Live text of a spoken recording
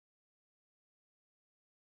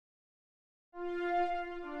Hello,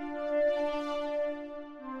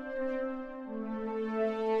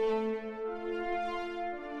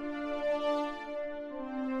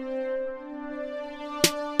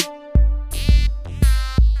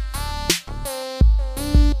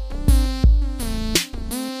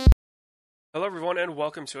 everyone, and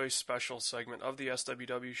welcome to a special segment of the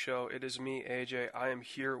SWW show. It is me, AJ. I am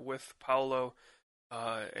here with Paolo,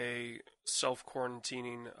 a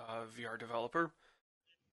self-quarantining VR developer.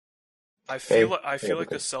 Hey, I hey feel like the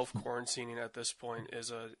everybody. self-quarantining at this point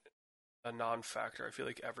is a non-factor. I feel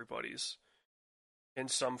like everybody's in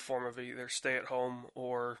some form of either stay at home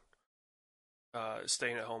or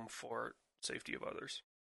staying at home for safety of others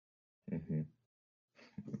hmm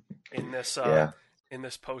in this Yeah.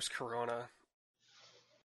 post-corona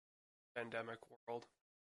pandemic world.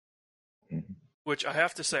 Mhm. Which I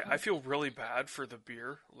have to say, I feel really bad for the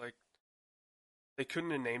beer. Like, they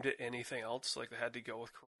couldn't have named it anything else. Like, they had to go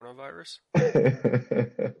with coronavirus.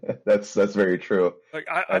 That's very true. Like,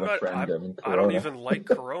 I have a friend in I don't Corona. even like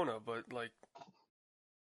Corona, but like,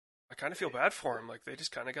 I kind of feel bad for him. Like, they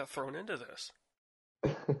just kind of got thrown into this.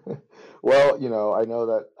 Well, I know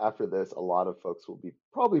that after this, a lot of folks will be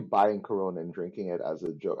probably buying Corona and drinking it as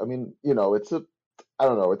a joke. I mean, I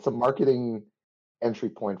don't know, it's a marketing entry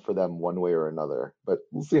point for them one way or another, but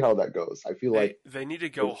we'll see how that goes. I feel like They need to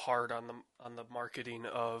go there's, hard on the marketing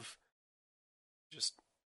of just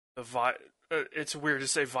It's weird to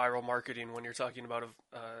say viral marketing when you're talking about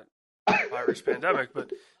a virus pandemic,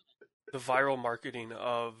 but the viral marketing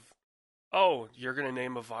of, oh, you're gonna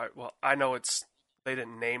name a virus. Well, I know they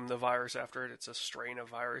didn't name the virus after it. It's a strain of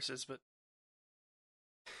viruses, but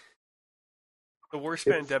the worst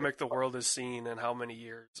it's pandemic the world has seen in how many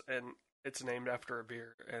years, and it's named after a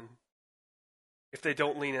beer. And if they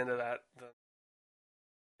don't lean into that, then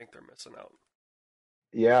I think they're missing out.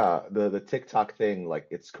 Yeah, the TikTok thing, like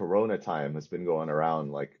it's Corona time, has been going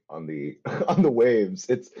around like on the on the waves.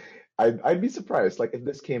 I'd be surprised like if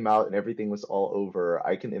this came out and everything was all over.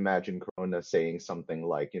 I can imagine Corona saying something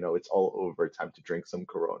like, it's all over, time to drink some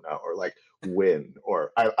Corona, or like win,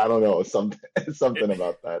 or I don't know, something It, something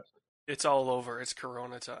about that. it's all over. It's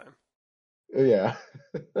Corona time. Yeah.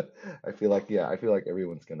 I feel like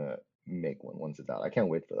everyone's gonna make one once it's out. I can't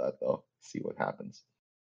wait for that though. See what happens.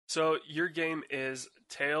 So your game is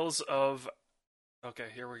Tales of. Okay,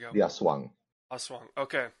 here we go. The Aswang. Aswang.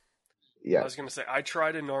 Okay, I Yeah. was gonna say I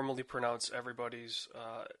try to normally pronounce everybody's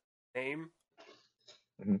name.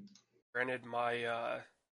 Mhm. Granted, my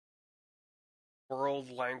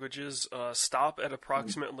world languages stop at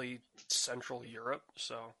approximately Central Europe,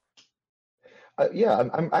 so Yeah,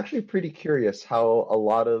 I'm actually pretty curious how a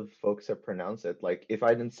lot of folks have pronounced it. Like, if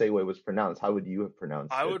I didn't say what it was pronounced, how would you have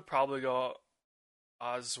pronounced I it? would probably go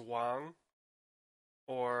Aswang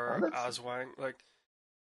Oh, or that's Aswang. Like,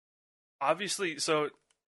 obviously, so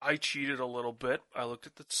I cheated a little bit. I looked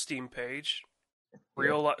at the Steam page,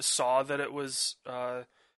 yeah. saw that it was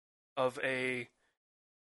of a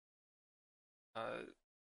uh,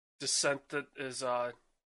 descent that is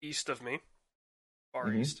east of me, far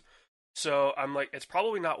hmm east. So I'm like, it's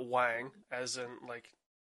probably not Wang, as in like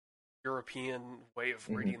European way of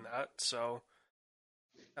hmm reading that. So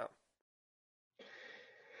yeah.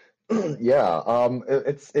 Yeah,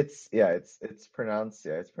 it's pronounced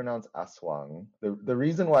Aswang. The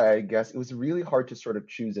reason why I guess it was really hard to sort of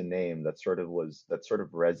choose a name that sort of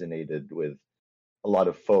resonated with a lot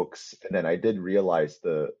of folks, and then I did realize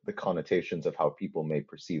the connotations of how people may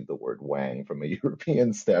perceive the word Wang from a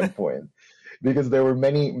European standpoint, because there were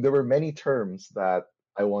many terms that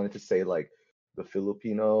I wanted to say, like the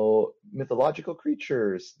Filipino mythological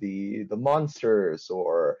creatures, the monsters,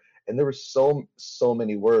 or and there were so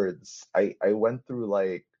many words. I went through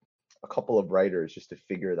like a couple of writers just to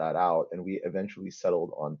figure that out, and we eventually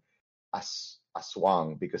settled on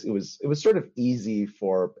Aswang because it was sort of easy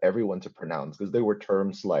for everyone to pronounce because there were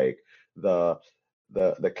terms like the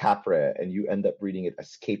the capre, and you end up reading it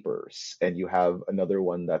as capers, and you have another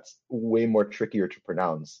one that's way more trickier to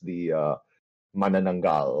pronounce, the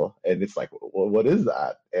manananggal, and it's like, well, what is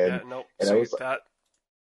that? Yeah, no. And I See, was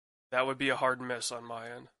that would be a hard miss on my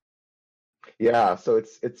end. Yeah, so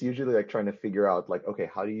it's usually like trying to figure out like, okay,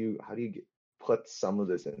 put some of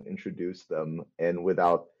this and introduce them, and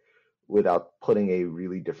without putting a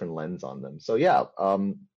really different lens on them. So yeah,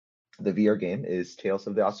 the VR game is Tales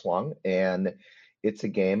of the Aswang, and it's a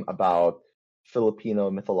game about Filipino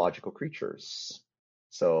mythological creatures.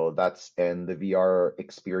 So and the VR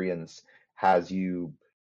experience has you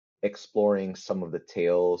exploring some of the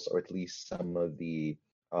tales, or at least some of the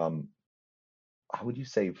um, how would you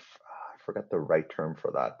say? I forgot the right term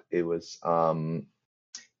for that. It's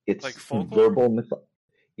Like folklore? verbal myth.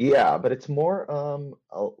 Yeah, but it's more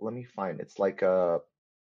let me find. It's like a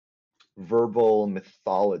verbal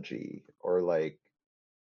mythology or like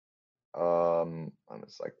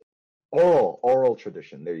it's like oral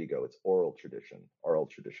tradition. There you go. It's oral tradition.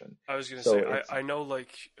 I was gonna say So it's I know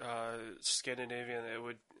like Scandinavian it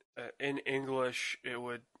would in English it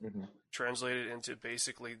would hmm translate it into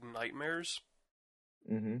basically nightmares.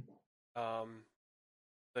 hmm Um,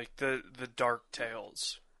 like the dark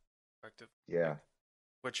tales, effectively, yeah.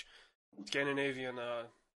 which Scandinavian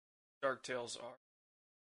dark tales are.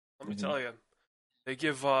 Let me hmm tell you, they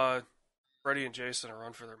give Freddy and Jason a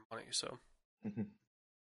run for their money. So,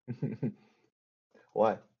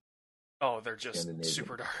 Why? oh, they're just Scandinavian.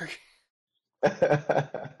 super dark.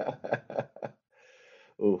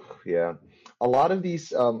 Ooh, yeah. A lot of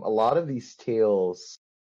these tales,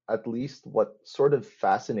 at least what sort of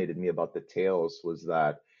fascinated me about the tales was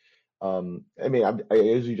that, I mean, I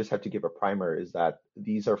usually just have to give a primer, is that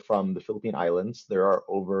these are from the Philippine Islands. There are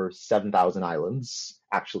over 7,000 islands.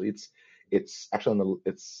 Actually, it's actually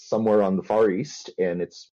it's somewhere on the Far East, and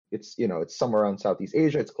it's somewhere around Southeast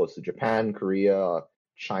Asia. It's close to Japan, Korea,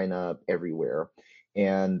 China, everywhere.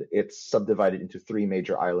 And it's subdivided into three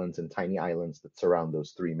major islands and tiny islands that surround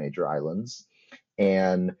those three major islands.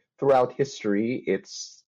 And throughout history,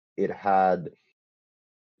 it had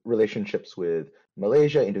relationships with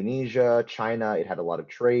Malaysia, Indonesia, China. It had a lot of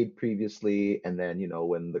trade previously, and then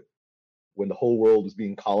when the whole world was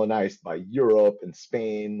being colonized by Europe and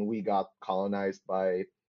Spain, we got colonized by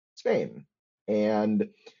Spain. And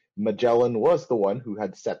Magellan was the one who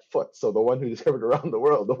had set foot. So the one who discovered around the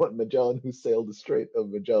world, the one Magellan who sailed the Strait of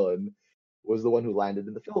Magellan, was the one who landed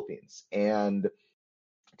in the Philippines. And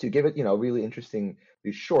to give it, really interestingly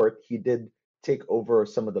short, he did take over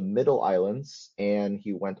some of the middle islands and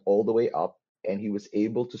he went all the way up and he was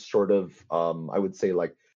able to sort of, I would say,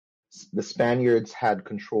 like the Spaniards had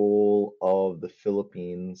control of the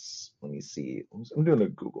Philippines. Let me see. I'm doing a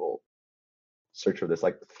Google search for this,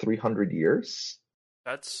 like 300 years.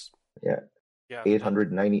 That's Yeah, yeah, that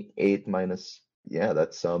 898 minus. Yeah,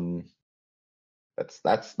 that's a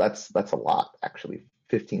lot actually.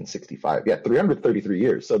 1565. Yeah, 333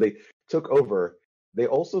 years. So they took over. They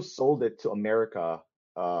also sold it to America.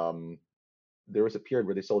 Um, there was a period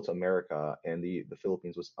where they sold to America, and the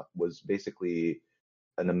Philippines was basically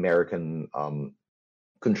an American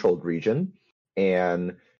controlled region.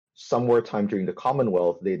 And somewhere time during the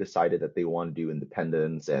Commonwealth, they decided that they want to do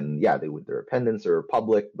independence. And yeah, they would their independence, their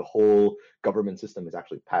republic. The whole government system is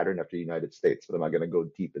actually patterned after the United States, but I'm not going to go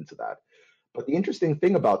deep into that. But the interesting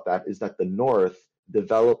thing about that is that the North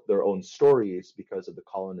developed their own stories because of the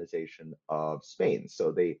colonization of Spain.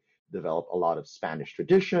 So they developed a lot of Spanish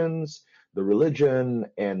traditions, the religion,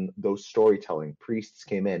 and those storytelling. Priests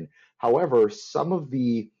came in. However, some of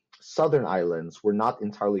the southern islands were not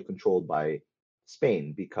entirely controlled by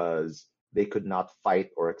Spain because they could not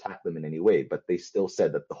fight or attack them in any way, but they still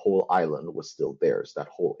said that the whole island was still theirs, that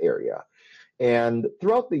whole area. And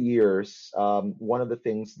throughout the years, one of the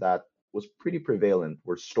things that was pretty prevalent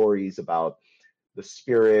were stories about the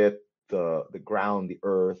spirit, the ground, the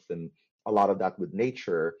earth, and a lot of that with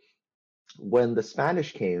nature. When the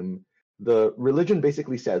Spanish came, the religion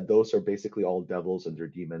basically said those are basically all devils and they're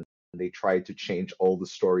demons. And they tried to change all the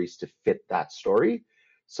stories to fit that story.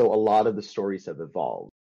 So a lot of the stories have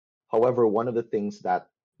evolved. However, one of the things that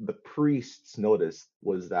the priests noticed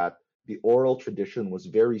was that the oral tradition was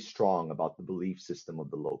very strong about the belief system of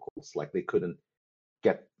the locals. Like they couldn't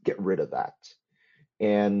get rid of that.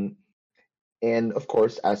 And and of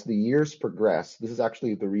course, as the years progressed, this is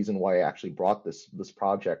actually the reason why I actually brought this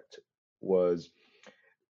project was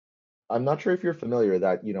I'm not sure if you're familiar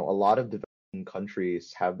that, a lot of developing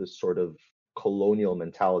countries have this sort of colonial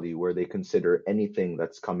mentality where they consider anything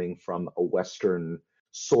that's coming from a Western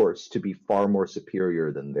source to be far more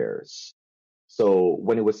superior than theirs. So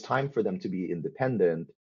when it was time for them to be independent,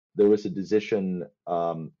 there was a decision.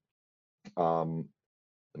 Um,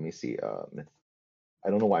 let me see. I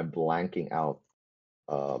don't know why I'm blanking out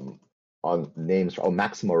um, on names. Oh,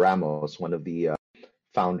 Maximo Ramos, one of the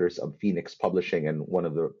founders of Phoenix Publishing and one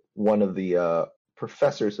of the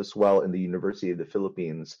professors as well in the University of the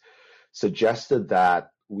Philippines, suggested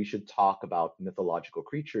that we should talk about mythological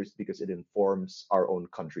creatures because it informs our own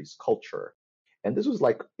country's culture. And this was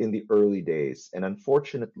like in the early days. And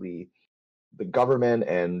unfortunately, the government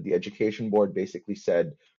and the education board basically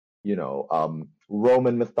said,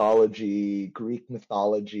 Roman mythology, Greek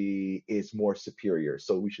mythology is more superior.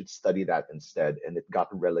 So we should study that instead. And it got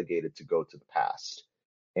relegated to go to the past.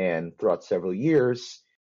 And throughout several years,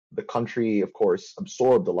 the country, of course,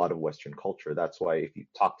 absorbed a lot of Western culture. That's why if you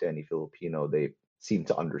talk to any Filipino, they seem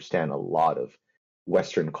to understand a lot of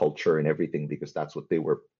Western culture and everything because that's what they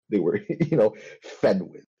were fed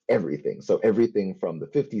with everything. So everything from the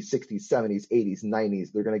 50s, 60s, 70s, 80s,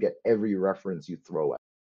 90s, they're going to get every reference you throw at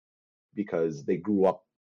because they grew up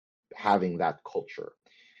having that culture.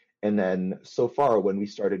 And then so far, when we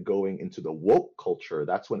started going into the woke culture,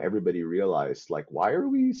 that's when everybody realized, like, why are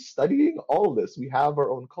we studying all this? We have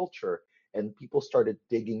our own culture. And people started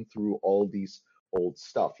digging through all these old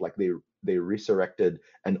stuff. Like they resurrected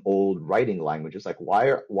an old writing language. It's like, why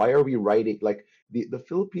are we writing like the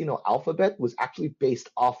Filipino alphabet was actually based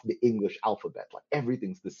off the English alphabet. Like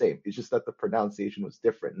everything's the same. It's just that the pronunciation was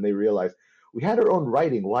different. And they realized we had our own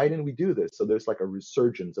writing. Why didn't we do this? So there's like a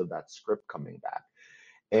resurgence of that script coming back.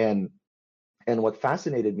 And and what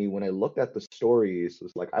fascinated me when I looked at the stories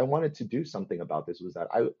was like I wanted to do something about this was that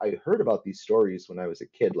I heard about these stories when I was a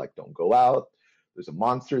kid, like don't go out, there's a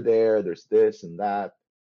monster there, there's this and that.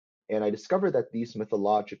 And I discovered that these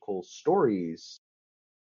mythological stories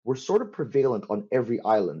were sort of prevalent on every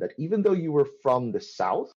island, that even though you were from the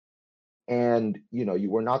south and you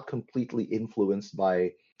were not completely influenced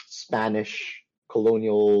by Spanish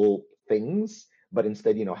colonial things, but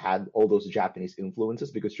instead had all those Japanese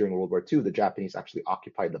influences because during World War II the Japanese actually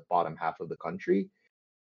occupied the bottom half of the country.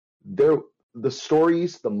 There, the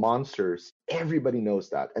stories, the monsters, everybody knows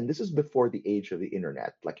that, and this is before the age of the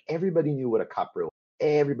internet. Like everybody knew what a kapre was,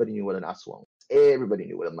 everybody knew what an aswang was, everybody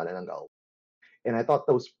knew what a manananggal. And I thought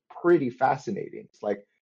that was pretty fascinating. It's like,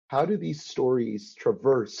 how do these stories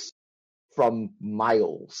traverse from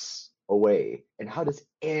miles away, and how does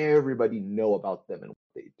everybody know about them and what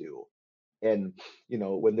they do? And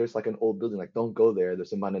when there's like an old building, like don't go there,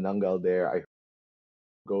 there's a manananggal there, I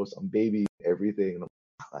go some baby everything, and I'm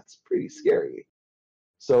like, "Wow, that's pretty scary."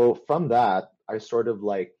 So from that I sort of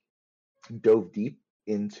like dove deep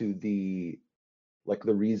into the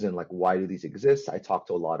reason, like why do these exist. I talked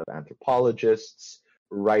to a lot of anthropologists,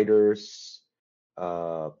 writers,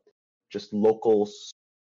 uh just locals,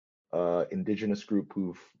 indigenous group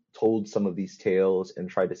who've told some of these tales and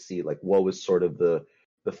tried to see like what was sort of the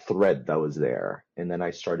thread that was there. And then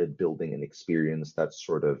I started building an experience that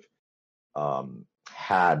sort of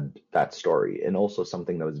had that story and also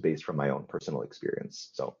something that was based from my own personal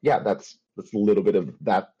experience. So yeah, that's a little bit of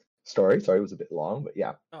that story. Sorry, it was a bit long, but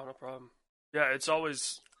yeah. Oh, no problem. Yeah, it's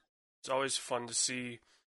always fun to see,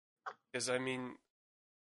 because I mean,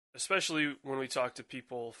 especially when we talk to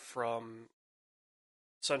people from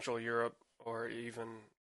Central Europe or even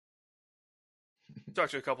talk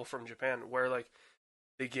to a couple from Japan, where like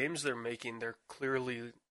the games they're making, they're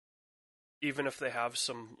clearly, even if they have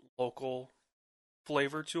some local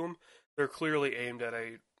flavor to them, they're clearly aimed at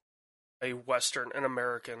a Western, an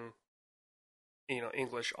American,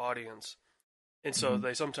 English audience, and so Hmm.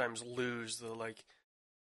 they sometimes lose the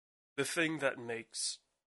thing that makes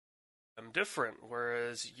them different.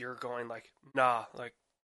 Whereas you're going like, nah, like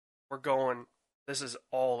we're going. This is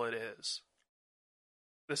all it is.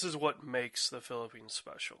 This is what makes the Philippines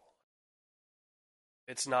special.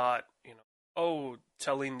 It's not, oh,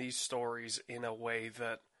 telling these stories in a way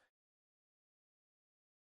that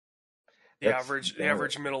the That's average the very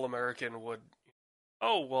average middle American would.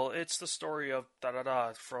 Oh, well, it's the story of da da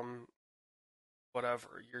da from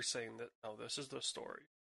whatever. You're saying that no, this is the story.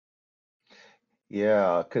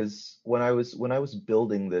 yeah, because when I was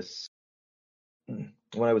building this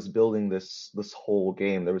when I was building this whole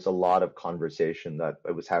game, there was a lot of conversation that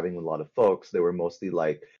I was having with a lot of folks. They were mostly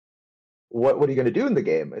like, what are you gonna do in the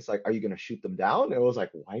game? It's like, are you gonna shoot them down? And I was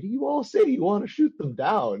like, why do you all say you want to shoot them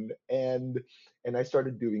down? And I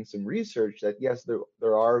started doing some research that yes,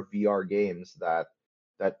 there are VR games that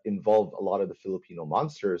involve a lot of the Filipino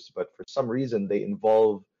monsters, but for some reason they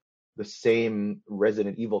involve the same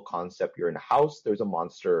Resident Evil concept. You're in a house, there's a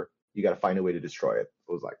monster, you got to find a way to destroy it.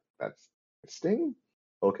 I was like, that's interesting.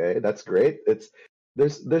 Okay, that's great.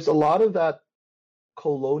 There's a lot of that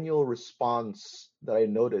colonial response that I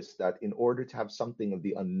noticed, that in order to have something of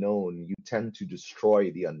the unknown, you tend to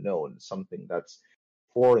destroy the unknown, something that's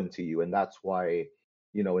foreign to you. And that's why,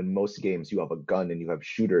 in most games you have a gun and you have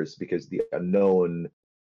shooters because the unknown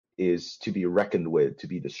is to be reckoned with, to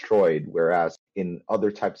be destroyed. Whereas in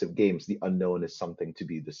other types of games, the unknown is something to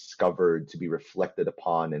be discovered, to be reflected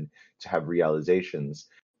upon, and to have realizations.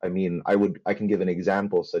 I mean, I can give an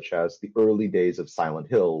example such as the early days of Silent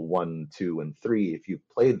Hill 1, 2, and 3. If you've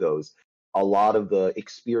played those, a lot of the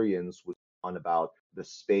experience was on about the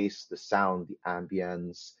space, the sound, the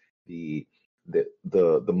ambience, the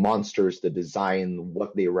the monsters, the design,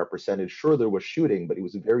 what they represented. Sure, there was shooting, but it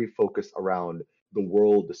was very focused around the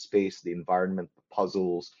world, the space, the environment, the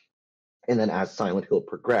puzzles. And then as Silent Hill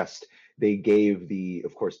progressed, they gave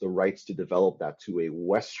of course, the rights to develop that to a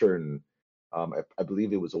Western I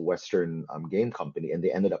believe it was a Western game company, and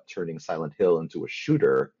they ended up turning Silent Hill into a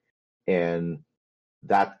shooter, and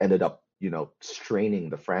that ended up, straining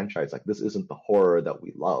the franchise. Like, this isn't the horror that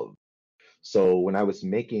we love. So when I was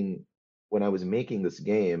making this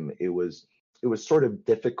game, it was sort of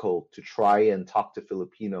difficult to try and talk to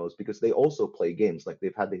Filipinos because they also play games. Like,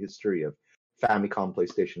 they've had the history of Famicom,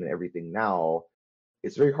 PlayStation, and everything now.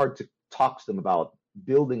 It's very hard to talk to them about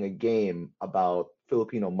building a game about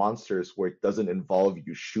Filipino monsters where it doesn't involve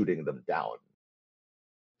you shooting them down.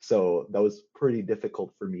 So that was pretty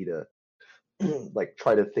difficult for me to like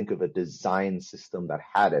try to think of a design system that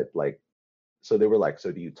had it. Like, so they were like,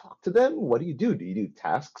 so do you talk to them? What do you do? Do you do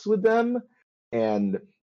tasks with them? And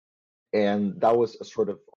and that was a sort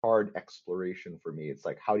of hard exploration for me. It's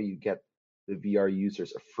like, how do you get the VR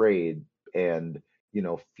users afraid and,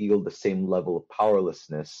 feel the same level of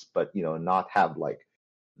powerlessness, but, not have like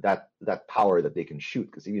that power that they can shoot?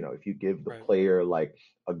 Because, if you give the Right. player like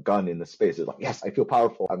a gun in the space, it's like, yes, I feel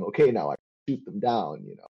powerful. I'm okay now. I can shoot them down.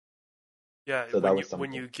 Yeah, So that was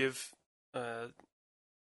when something. you give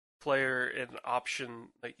player an option,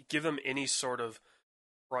 like give them any sort of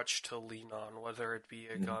crutch to lean on, whether it be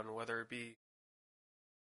a Mhm. gun, whether it be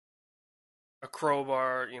a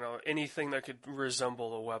crowbar, anything that could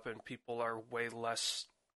resemble a weapon, people are way less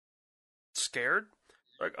scared.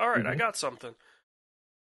 Like, all right, I Mhm. got something.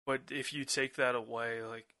 But if you take that away,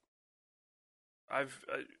 like I've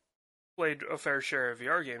played a fair share of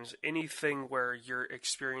VR games, anything where you're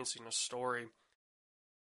experiencing a story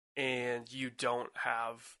and you don't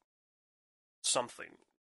have something,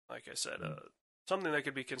 like I said, Mhm. something that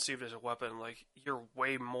could be conceived as a weapon, like you're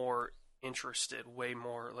way more interested, way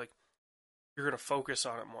more like you're going to focus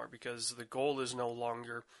on it more because the goal is no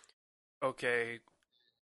longer okay,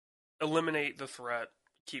 eliminate the threat,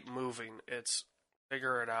 keep moving. It's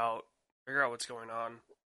figure it out, figure out what's going on,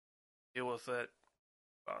 deal with it,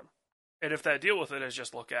 on. And if that deal with it is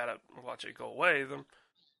just look at it and watch it go away, then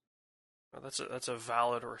well, that's a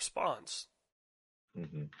valid response.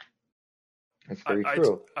 Mhm. That's I, very I,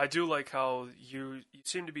 true. I do like how you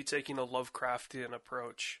seem to be taking a Lovecraftian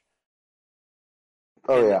approach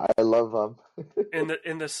Oh in yeah, I love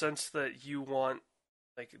the sense that you want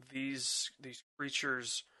like these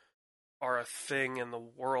creatures are a thing in the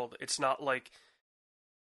world. It's not like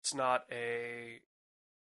it's not a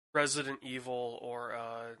Resident Evil or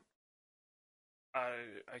I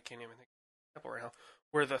I can't even think of an example right now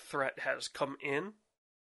where the threat has come in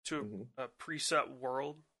to Mhm. a preset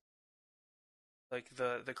world. Like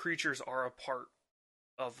the creatures are a part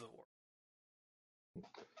of the world.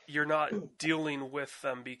 You're not dealing with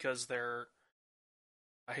them because they're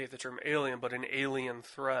I hate the term alien, but an alien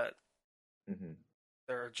threat. Mhm.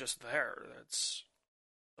 They're just there. That's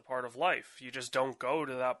a part of life. You just don't go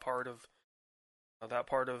to that part of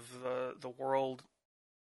the world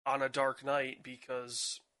on a dark night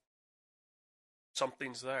because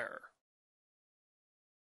something's there.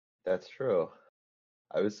 That's true.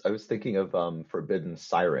 I was thinking of Forbidden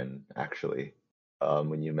Siren actually.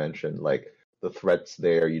 When you mentioned like the threats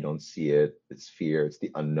there, you don't see it. It's fear. It's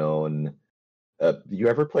the unknown. Do you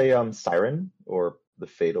ever play Siren or the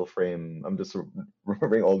Fatal Frame? I'm just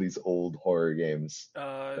remembering all these old horror games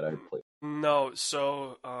Uh, that I played. no.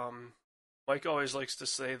 So, Mike always likes to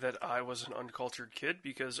say that I was an uncultured kid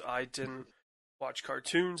because I didn't watch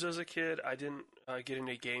cartoons as a kid. I didn't get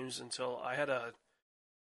into games until I had a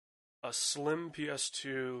slim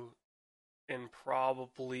PS2 in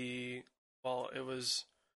probably well, it was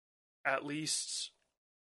at least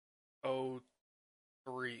oh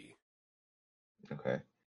 03, Okay.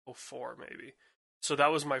 oh 04 maybe. So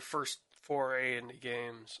that was my first foray into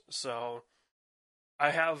games. So I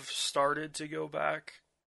have started to go back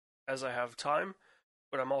as I have time,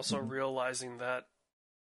 but I'm also Mhm. realizing that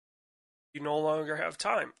you no longer have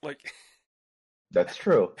time. Like That's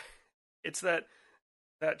true. it's that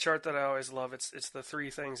chart that I always love. It's the three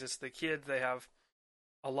things. It's the kid, they have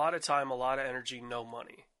a lot of time, a lot of energy, no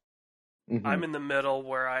money. Hmm. I'm in the middle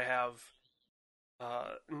where I have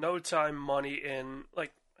no time, money, and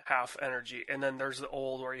like half energy, and then there's the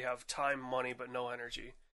old where you have time, money, but no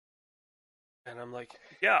energy. And I'm like,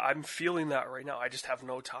 yeah, I'm feeling that right now. I just have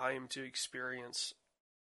no time to experience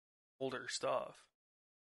older stuff.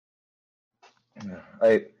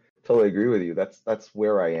 I totally agree with you. That's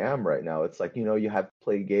where I am right now. It's like, you have to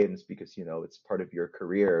play games because, it's part of your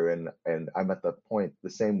career, and I'm at the point the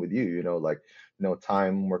same with you, like,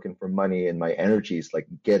 time working for money, and my energy is like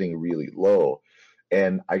getting really low.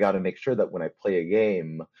 And I got to make sure that when I play a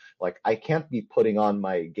game, like, I can't be putting on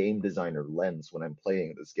my game designer lens when I'm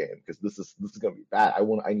playing this game because this is going to be bad.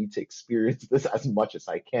 I need to experience this as much as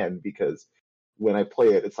I can because when I play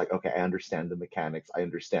it, it's like, okay, I understand the mechanics. I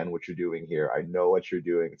understand what you're doing here. I know what you're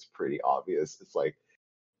doing. It's pretty obvious. It's like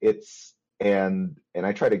it's and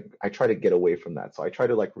I try to get away from that. So I try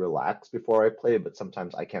to like relax before I play it, but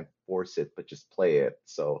sometimes I can't force it, but just play it.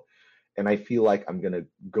 So and I feel like I'm gonna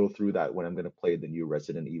go through that when I'm gonna play the new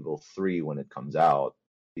Resident Evil 3 when it comes out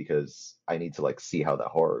because I need to like see how that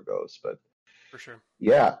horror goes. But for sure.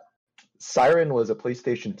 yeah, Siren was a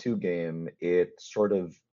PlayStation 2 game. It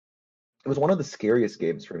was one of the scariest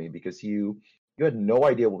games for me because you had no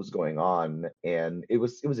idea what was going on, and it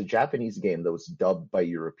was a Japanese game that was dubbed by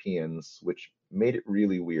Europeans, which made it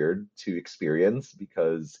really weird to experience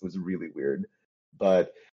because it was really weird.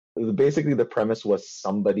 But basically the premise was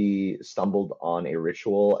somebody stumbled on a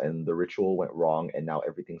ritual and the ritual went wrong and now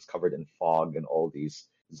everything's covered in fog and all these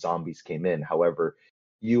zombies came in. However,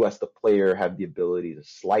 you as the player have the ability to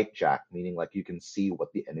slight jack, meaning like you can see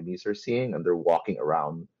what the enemies are seeing and they're walking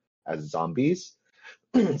around as zombies.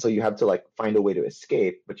 So you have to like find a way to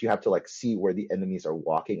escape, but you have to like see where the enemies are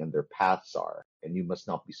walking and their paths are, and you must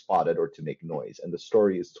not be spotted or to make noise. And the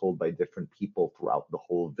story is told by different people throughout the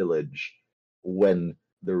whole village when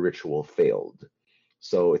the ritual failed.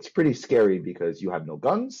 So it's pretty scary because you have no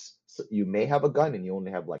guns. So you may have a gun and you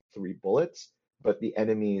only have like 3 bullets, but the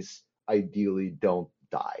enemies ideally don't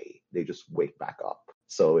die. They just wake back up.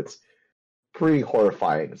 So it's pretty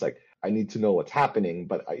horrifying. It's like I need to know what's happening,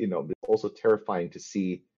 but it's also terrifying to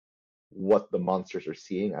see what the monsters are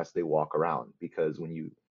seeing as they walk around because when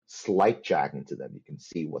you slight jack into them, you can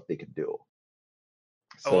see what they can do.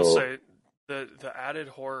 I will So, say the added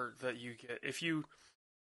horror that you get if you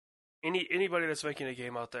anybody that's making a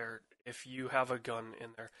game out there, if you have a gun in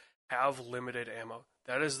there, have limited ammo.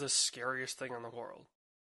 That is the scariest thing in the world.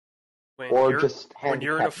 When or you're just when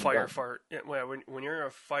you're in a handicap the gun. firefight, when you're in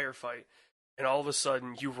a firefight, and all of a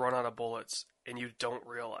sudden you run out of bullets and you don't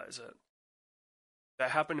realize it.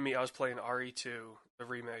 That happened to me. I was playing RE2, the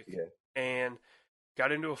remake, Yeah. and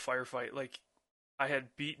got into a firefight. Like I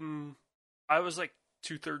had beaten, I was like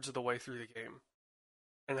 2/3 of the way through the game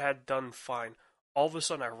and had done fine. All of a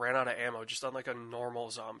sudden, I ran out of ammo just on like a normal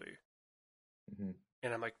zombie, Hmm.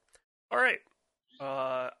 and I'm like, all right,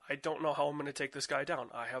 I don't know how I'm going to take this guy down.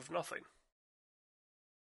 I have nothing.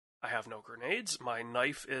 I have no grenades. My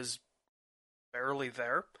knife is barely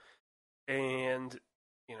there, and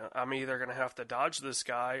I'm either going to have to dodge this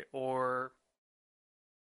guy or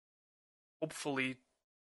hopefully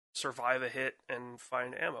survive a hit and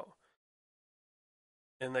find ammo.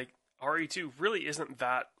 And like RE2 really isn't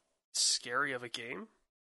that scary of a game.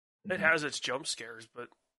 It Hmm. has its jump scares, but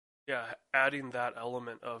yeah, adding that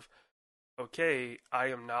element of okay, I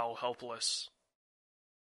am now helpless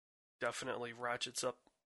definitely ratchets up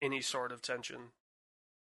any sort of tension.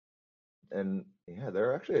 And yeah, there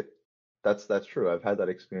are actually that's true. I've had that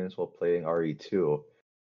experience while playing RE2.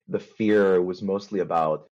 The fear was mostly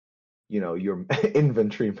about, your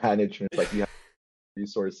inventory management, like you have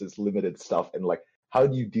resources, limited stuff, and like how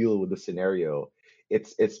do you deal with the scenario?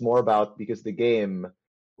 It's more about because the game,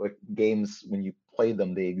 like games, when you play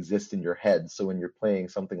them, they exist in your head. So when you're playing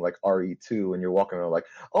something like RE2 and you're walking around like,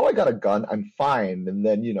 oh, I got a gun, I'm fine, and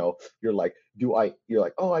then you're like, You're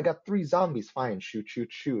like, oh, I got 3 zombies, fine, shoot,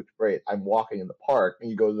 shoot, shoot, great. I'm walking in the park, and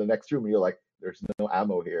you go to the next room, and you're like, there's no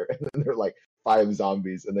ammo here, and then there are like 5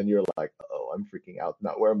 zombies, and then you're like, oh, I'm freaking out.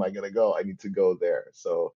 Now where am I gonna go? I need to go there.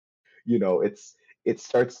 So it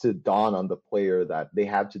starts to dawn on the player that they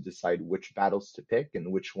have to decide which battles to pick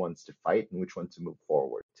and which ones to fight and which one to move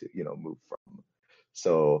forward to, move from.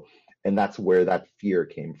 So, and that's where that fear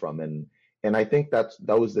came from. And I think that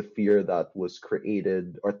was the fear that was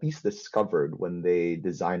created or at least discovered when they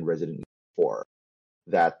designed Resident Evil 4.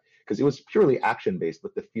 That because it was purely action based,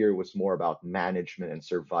 but the fear was more about management and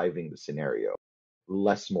surviving the scenario,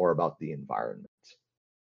 less more about the environment.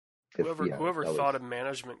 If Whoever yeah, whoever that thought was a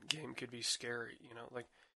management game could be scary, like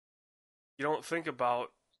you don't think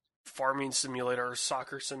about farming simulator or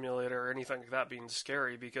soccer simulator or anything like that being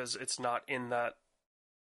scary because it's not in that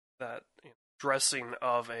dressing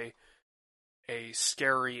of a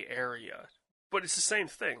scary area. But it's the same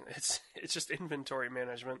thing. It's just inventory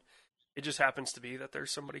management. It just happens to be that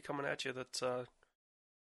there's somebody coming at you that's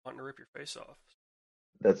wanting to rip your face off.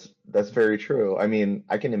 That's very true. I mean,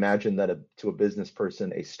 I can imagine that to a business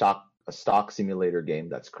person, a stock simulator game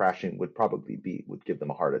that's crashing would give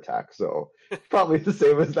them a heart attack. So probably the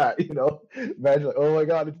same as that. Imagine like, oh my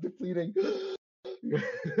God, it's depleting.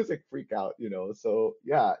 It's like freak out. So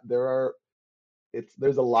yeah,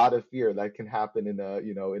 there's a lot of fear that can happen in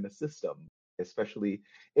a system, especially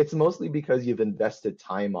it's mostly because you've invested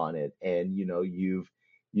time on it and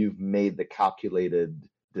you've made the calculated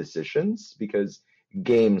decisions because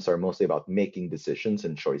games are mostly about making decisions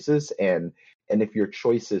and choices, and if your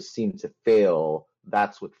choices seem to fail,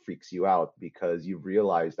 that's what freaks you out because you've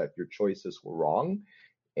realized that your choices were wrong,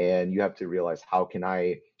 and you have to realize how can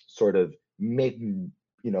I sort of make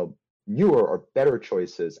newer or better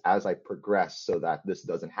choices as I progress so that this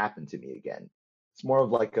doesn't happen to me again. It's more of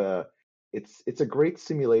like it's a great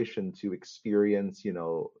simulation to experience,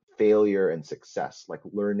 failure and success, like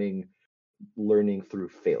learning through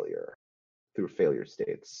failure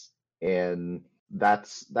states. And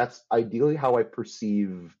that's ideally how I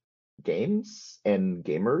perceive games and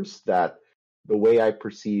gamers. That the way I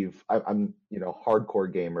perceive I'm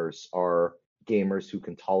hardcore gamers are gamers who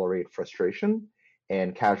can tolerate frustration,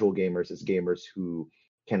 and casual gamers is gamers who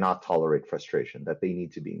cannot tolerate frustration, that they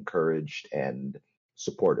need to be encouraged and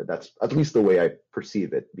supported. That's at least the way I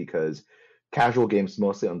perceive it, because casual games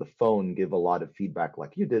mostly on the phone give a lot of feedback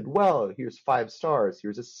like you did well, here's 5 stars,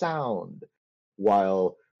 here's a sound,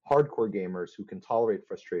 while hardcore gamers who can tolerate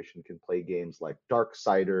frustration can play games like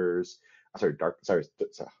Darksiders. Sorry,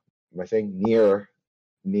 am I saying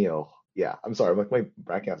Neo? Yeah, I'm sorry. I'm like my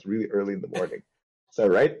broadcast really early in the morning. Is that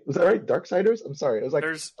right? Was that right? Darksiders? I'm sorry. I was like,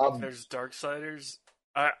 There's Darksiders.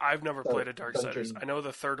 I've never played a Darksiders. Dungeon. I know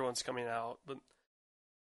the third one's coming out, but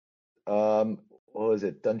Um, what was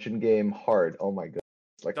it? Dungeon game hard. Oh my god.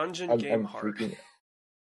 Like Dungeon Game I'm Hard. freaking.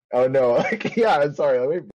 Oh no. Like, yeah. I'm sorry.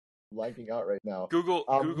 I'm blanking out right now. Google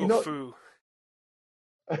foo.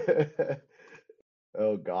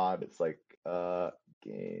 Oh God, it's like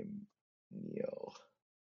game Neo.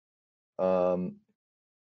 Um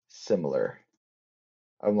Similar.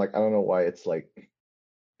 I'm like I don't know why it's like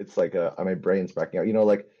my brain's backing out.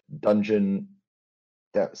 Like Dungeon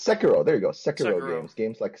Sekiro, there you go. Sekiro Sekiro.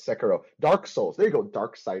 games like Sekiro, Dark Souls. There you go.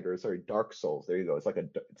 Darksiders, sorry, Dark Souls. There you go. It's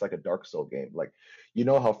like a Dark Soul game. Like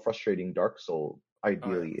how frustrating Dark Soul Oh yeah.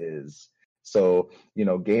 ideally is. So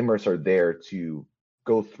gamers are there to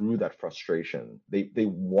go through that frustration. They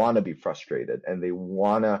want to be frustrated and they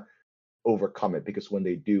want to overcome it, because when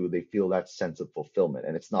they do, they feel that sense of fulfillment.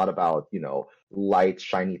 And it's not about light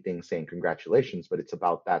shiny things saying congratulations, but it's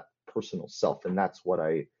about that personal self. And that's what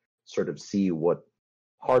I sort of see what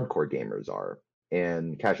hardcore gamers are,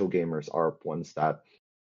 and casual gamers are ones that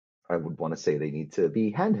I would want to say they need to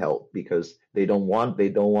be handheld, because they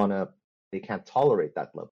can't tolerate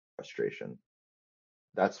that level of frustration.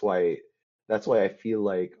 That's why that's why I feel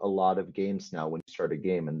like a lot of games now, when you start a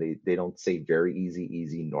game and they don't say very easy,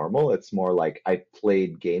 easy, normal, it's more like I've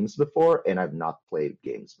played games before and I've not played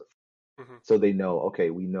games before. Hmm. So they know, okay,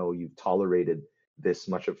 we know you've tolerated this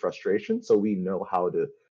much of frustration, so we know how to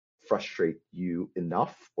frustrate you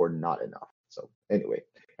enough or not enough. So anyway,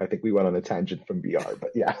 I think we went on a tangent from VR,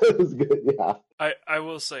 but yeah, it was good. Yeah. I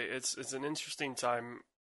will say it's an interesting time,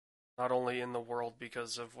 not only in the world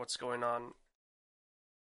because of what's going on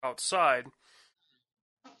outside,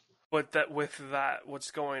 but that with that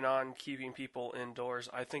what's going on keeping people indoors.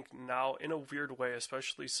 I think now, in a weird way,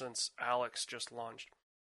 especially since Alex just launched,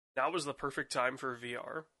 now is the perfect time for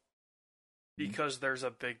VR because there's a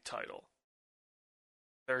big title.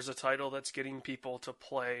 There's a title that's getting people to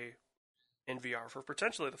play in VR for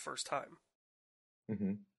potentially the first time.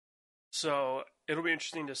 Mm-hmm. So it'll be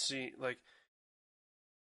interesting to see like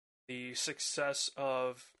the success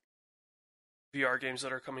of VR games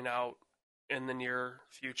that are coming out in the near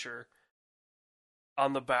future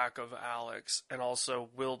on the back of Alex, and also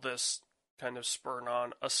will this kind of spur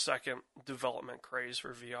on a second development craze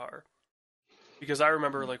for VR? Because I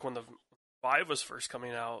remember like when the Vive was first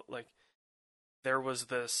coming out, like there was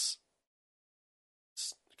this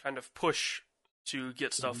kind of push to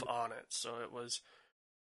get stuff on it. So it was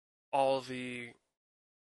all the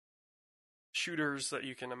shooters that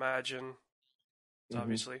you can imagine. Mm-hmm.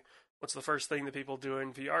 Obviously, what's the first thing that people do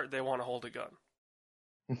in VR? They want to hold a gun.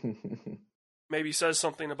 Maybe says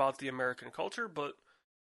something about the American culture, but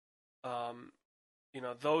um,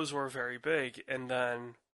 those were very big. And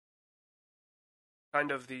then kind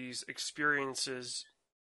of these experiences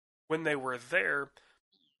when they were there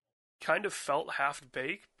kind of felt half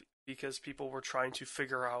baked because people were trying to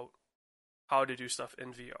figure out how to do stuff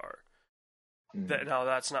in VR. Mm-hmm. That now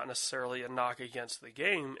that's not necessarily a knock against the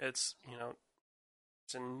game. It's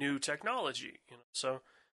it's a new technology. So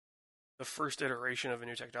the first iteration of a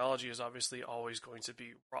new technology is obviously always going to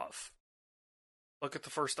be rough. Look at the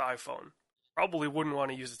first iPhone. Probably wouldn't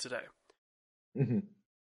want to use it today. Mm-hmm.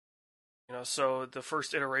 So the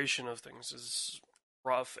first iteration of things is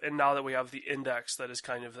rough. And now that we have the index that is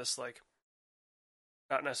kind of this like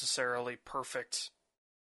not necessarily perfect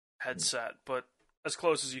headset, but as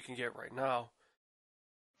close as you can get right now,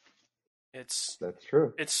 it's That's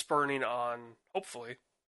true. it's spurning on, hopefully,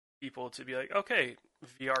 people to be like, okay,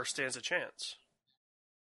 VR stands a chance.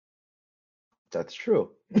 That's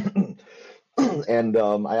true. And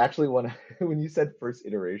I actually want to, when you said first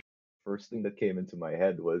iteration, first thing that came into my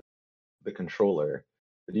head was the controller.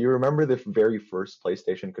 Do you remember the very first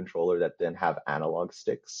PlayStation controller that didn't have analog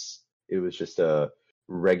sticks? It was just a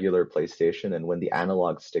regular PlayStation, and when the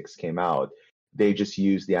analog sticks came out, they just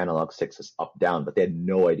used the analog sticks as up down, but they had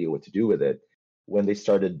no idea what to do with it. When they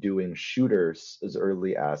started doing shooters as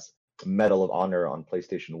early as Medal of Honor on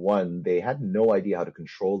PlayStation 1, they had no idea how to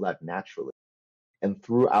control that naturally. And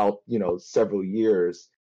throughout, several years,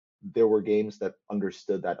 there were games that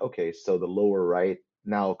understood that, okay, so the lower right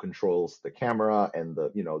now controls the camera and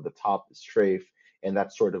the top is strafe, and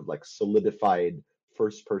that sort of like solidified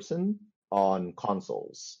first person on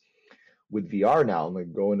consoles. With VR now, I'm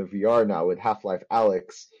like going to VR now with Half-Life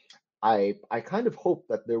Alyx. I kind of hope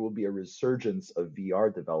that there will be a resurgence of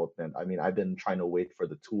VR development. I mean, I've been trying to wait for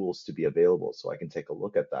the tools to be available so I can take a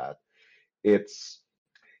look at that. It's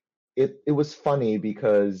it was funny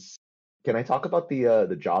because can I talk about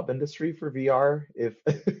the job industry for VR? If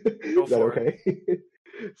Go is that for it. okay?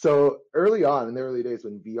 So early on in the early days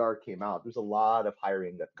when VR came out, there's a lot of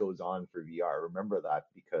hiring that goes on for VR. I remember that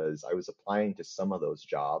because I was applying to some of those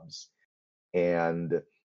jobs, and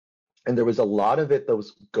there was a lot of it that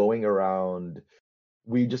was going around.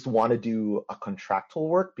 We just want to do a contractual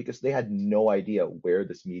work because they had no idea where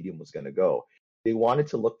this medium was going to go. They wanted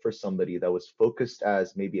to look for somebody that was focused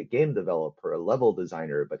as maybe a game developer, a level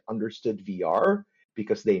designer, but understood VR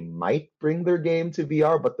because they might bring their game to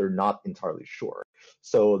VR, but they're not entirely sure.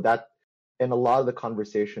 So that, and a lot of the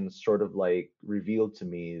conversations sort of like revealed to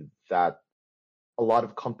me that a lot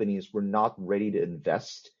of companies were not ready to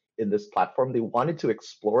invest in this platform. They wanted to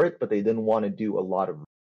explore it, but they didn't want to do a lot of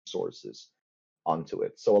resources onto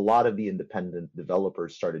it. So a lot of the independent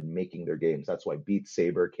developers started making their games. That's why Beat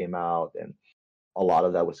Saber came out and a lot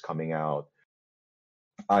of that was coming out.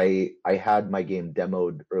 I had my game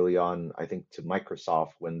demoed early on, I think, to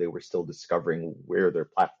Microsoft when they were still discovering where their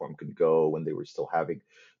platform could go, when they were still having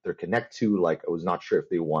their Connect 2. Like, I was not sure if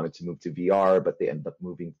they wanted to move to VR, but they ended up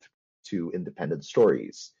moving to independent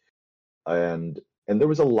stories. And there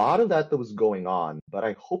was a lot of that was going on, but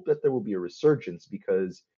I hope that there will be a resurgence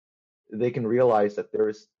because they can realize that there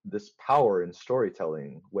is this power in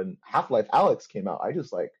storytelling. When Half-Life Alyx came out, I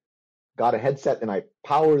just like got a headset and I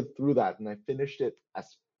powered through that and I finished it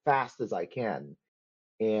as fast as I can.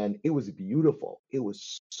 And it was beautiful. It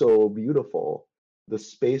was so beautiful. The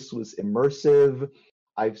space was immersive.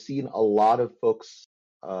 I've seen a lot of folks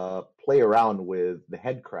play around with the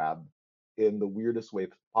head crab in the weirdest way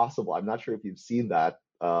possible. I'm not sure if you've seen that.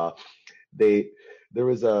 They there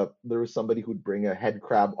was somebody who'd bring a head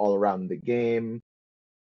crab all around the game.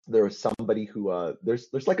 There was somebody who there's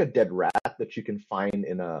like a dead rat that you can find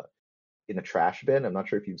in a trash bin. I'm not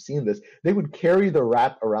sure if you've seen this. They would carry the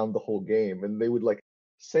rat around the whole game, and they would like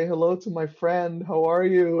say hello to my friend, how are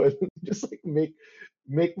you, and just like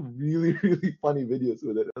make really really funny videos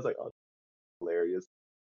with it. I was like, oh, hilarious.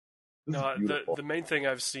 This is No, beautiful. the main thing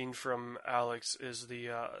I've seen from Alex is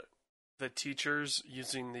the teachers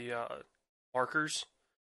using the markers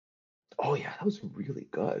Oh yeah, that was really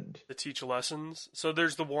good. to teach lessons. So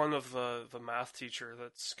there's the one of the math teacher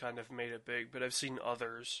that's kind of made it big, but I've seen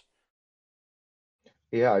others.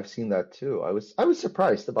 Yeah, I've seen that too. I was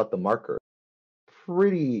surprised about the marker.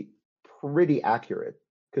 Pretty pretty accurate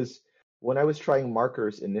because when I was trying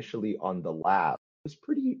markers initially on the lab,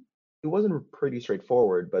 it wasn't pretty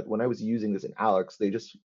straightforward, but when I was using this in Alex,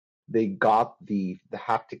 they got the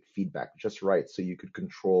haptic feedback just right so you could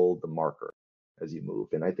control the marker as you move.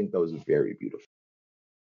 And I think that was very beautiful.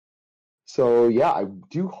 So yeah, I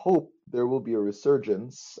do hope there will be a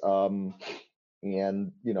resurgence. And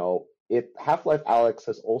it Half-Life Alex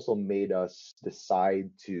has also made us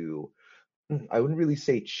decide to, I wouldn't really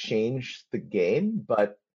say change the game,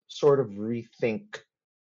 but sort of rethink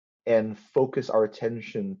and focus our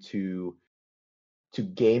attention to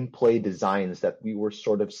gameplay designs that we were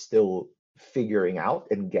sort of still figuring out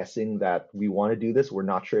and guessing that we want to do this. We're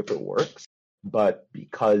not sure if it works, but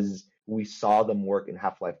because we saw them work in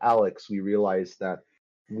Half-Life Alyx, we realized that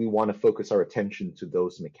we want to focus our attention to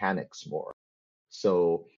those mechanics more.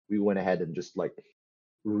 So we went ahead and just like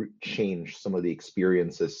change some of the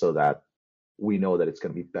experiences so that we know that it's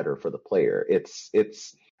going to be better for the player. It's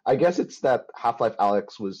I guess it's that Half-Life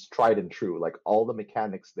Alyx was tried and true. Like all the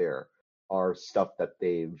mechanics there are stuff that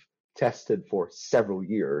they've tested for several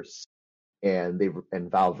years, and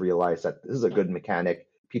Valve realized that this is a good mechanic.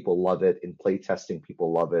 People love it in playtesting.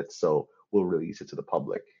 People love it, so we'll release it to the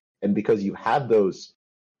public. And because you have those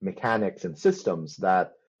mechanics and systems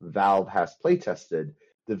that Valve has playtested,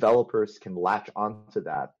 developers can latch onto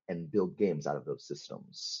that and build games out of those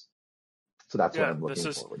systems. So that's what Yeah, I'm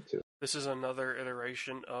looking forward to. this is another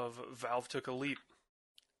iteration of Valve took a leap,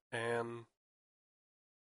 and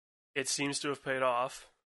it seems to have paid off.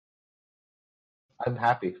 I'm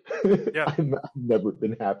happy. Yeah. I've never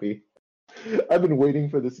been happy. I've been waiting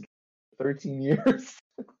for this 13 years.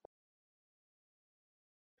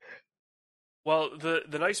 Well, the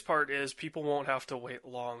nice part is people won't have to wait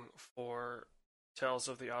long for Tales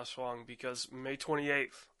of the Aswang because May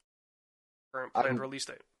 28th, current planned I'm release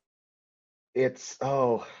date. it's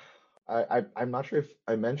I'm not sure if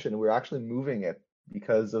I mentioned we're actually moving it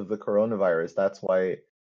because of the coronavirus.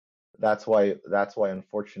 That's why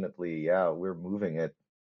unfortunately, yeah, we're moving it.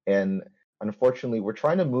 And unfortunately, we're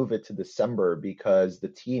trying to move it to December because the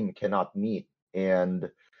team cannot meet and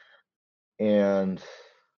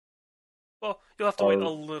Well, you'll have to wait a our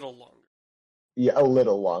little longer. yeah, a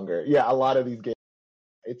little longer. Yeah, a lot of these games,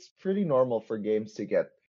 it's pretty normal for games to get,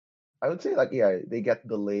 I would say like yeah, they get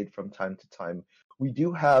delayed from time to time. We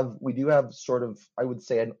do have sort of, I would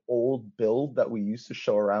say, an old build that we used to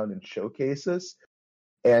show around in showcases.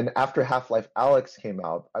 And after Half-Life Alyx came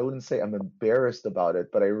out, I wouldn't say I'm embarrassed about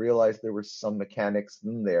it, but I realized there were some mechanics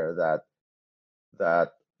in there that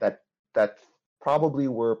that that probably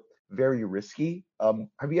were very risky.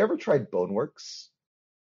 Have you ever tried Boneworks,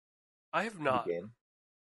 I have the not. game?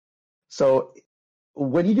 So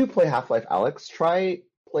when you do play Half-Life Alyx, try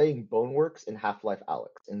playing Boneworks in Half-Life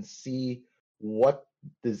Alyx and see what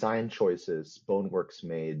design choices Boneworks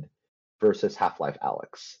made versus Half-Life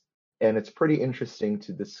Alyx. And it's pretty interesting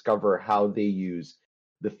to discover how they use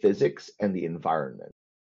the physics and the environment.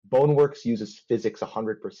 Boneworks uses physics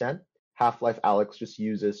 100%. Half-Life Alyx just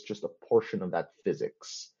uses just a portion of that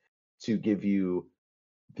physics to give you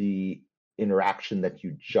the interaction that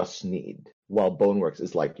you just need. While Boneworks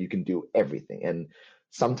is like you can do everything. And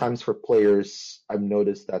sometimes for players, I've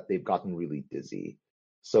noticed that they've gotten really dizzy.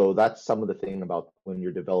 So that's some of the thing about when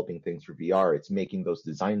you're developing things for VR, it's making those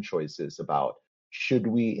design choices about should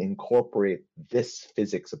we incorporate this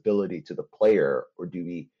physics ability to the player or do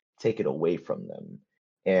we take it away from them?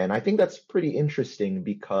 And I think that's pretty interesting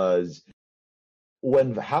because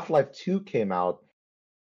when Half-Life 2 came out,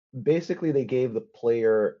 basically they gave the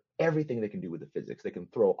player everything they can do with the physics. They can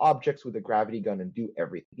throw objects with a gravity gun and do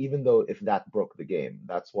everything, even though if that broke the game.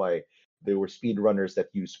 That's why there were speedrunners that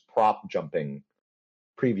used prop jumping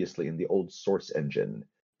previously in the old Source engine,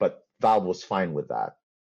 but Valve was fine with that.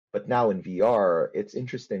 But now in VR, it's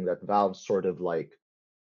interesting that Valve sort of like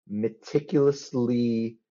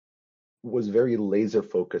meticulously was very laser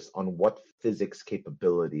focused on what physics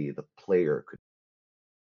capability the player could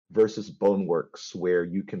versus Boneworks, where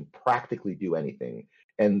you can practically do anything.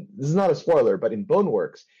 And this is not a spoiler, but in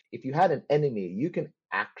Boneworks, if you had an enemy, you can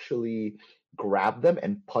actually grab them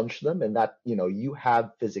and punch them, and that, you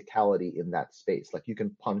have physicality in that space. Like you can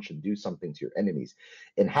punch and do something to your enemies.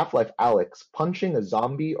 In Half-Life Alyx, punching a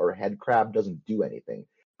zombie or a head crab doesn't do anything,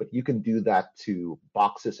 but you can do that to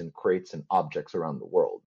boxes and crates and objects around the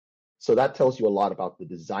world. So that tells you a lot about the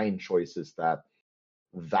design choices that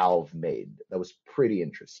Valve made. That was pretty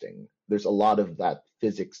interesting. There's a lot of that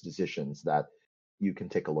physics decisions that you can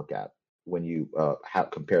take a look at when you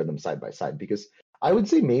compare them side by side. Because I would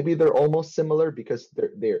say maybe they're almost similar because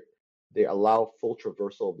they allow full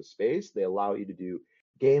traversal of the space. They allow you to do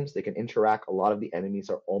games. They can interact. A lot of the enemies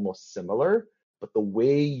are almost similar, but the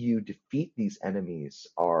way you defeat these enemies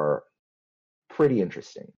are pretty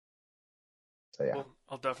interesting. So yeah. Well,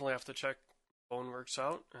 I'll definitely have to check Boneworks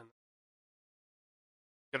out and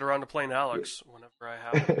get around to playing Alex whenever I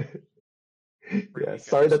have a free Yeah,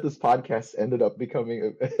 sorry weekends. that this podcast ended up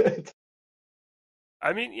becoming a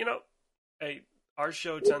I mean, hey, our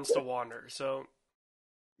show tends to wander, so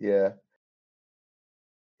yeah,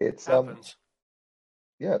 it's happens.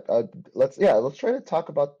 yeah, let's try to talk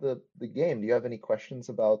about the game. Do you have any questions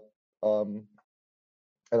about um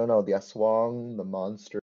I don't know, the Aswang, the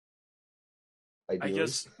monster I ideally?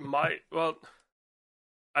 guess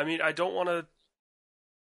I mean, I don't want to.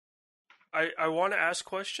 I want to ask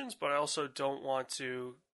questions, but I also don't want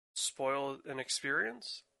to spoil an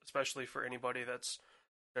experience, especially for anybody that's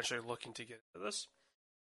potentially looking to get into this.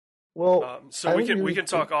 Well, So I we don't can we really can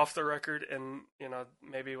think talk off the record, and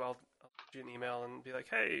maybe I'll shoot an email and be like,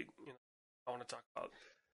 hey, I want to talk about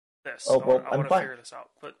this. oh well, I I'm want to fine. figure this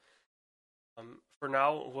out. But for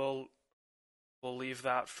now, we'll leave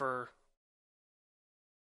that for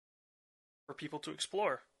people to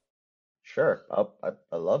explore. Sure.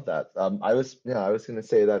 I love that. I was gonna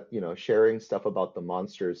say that, sharing stuff about the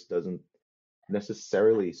monsters doesn't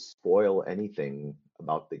necessarily spoil anything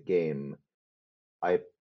about the game. I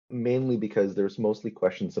mainly because there's mostly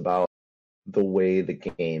questions about the way the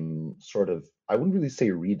game sort of, I wouldn't really say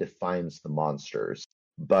redefines the monsters,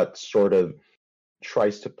 but sort of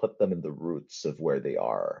tries to put them in the roots of where they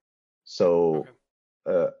are. So,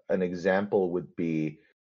 Okay. an example would be,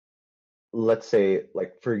 let's say,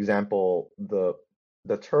 like for example, the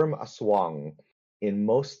term aswang in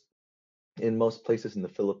most places in the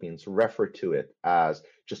Philippines refer to it as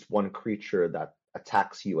just one creature that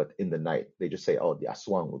attacks you in the night. They just say, "Oh, the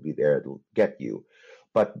aswang will be there; it'll get you."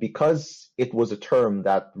 But because it was a term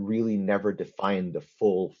that really never defined the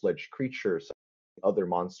full-fledged creatures, other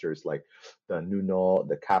monsters like the nuno,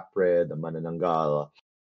 the capre, the manananggal,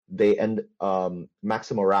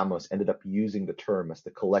 Maximo Ramos ended up using the term as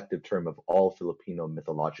the collective term of all Filipino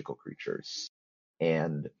mythological creatures.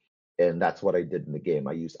 And and that's what I did in the game.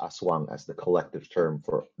 I used aswang as the collective term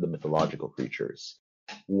for the mythological creatures.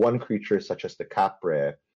 One creature such as the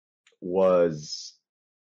capre was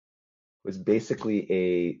was basically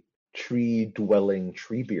a tree dwelling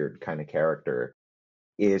treebeard kind of character,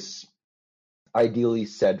 is ideally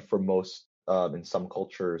said for most in some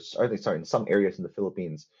cultures, I think sorry, in some areas in the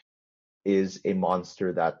Philippines, is a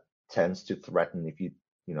monster that tends to threaten if you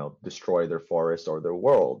destroy their forest or their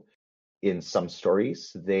world. In some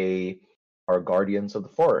stories, they are guardians of the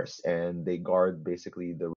forest and they guard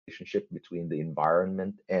basically the relationship between the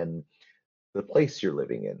environment and the place you're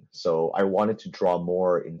living in. So I wanted to draw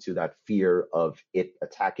more into that fear of it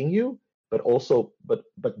attacking you, but also but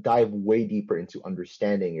dive way deeper into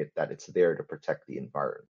understanding it that it's there to protect the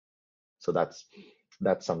environment. So that's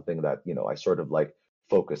something that, I sort of like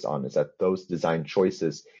focus on, is that those design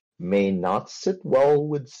choices may not sit well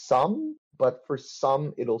with some, but for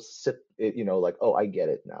some it'll like, oh, I get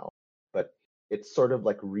it now. But it's sort of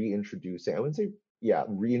like reintroducing, I wouldn't say, yeah,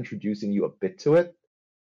 reintroducing you a bit to it,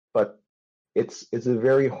 but it's a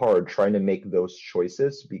very hard trying to make those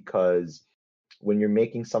choices because when you're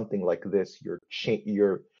making something like this,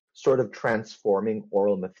 you're sort of transforming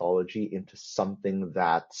oral mythology into something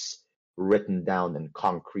that's written down and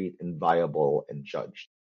concrete and viable and judged.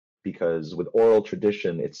 Because with oral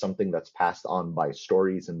tradition, it's something that's passed on by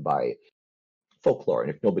stories and by folklore,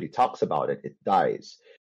 and if nobody talks about it, it dies.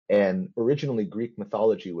 And originally, Greek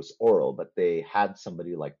mythology was oral, but they had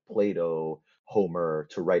somebody like Plato, Homer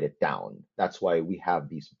to write it down. That's why we have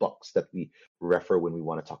these books that we refer when we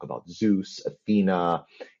want to talk about Zeus, Athena,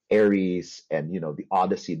 Ares, and the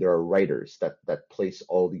Odyssey. There are writers that place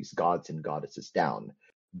all these gods and goddesses down.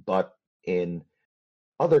 But in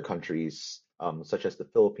other countries, such as the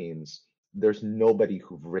Philippines, there's nobody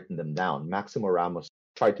who've written them down. Maximo Ramos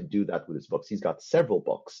tried to do that with his books. He's got several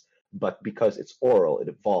books, but because it's oral, it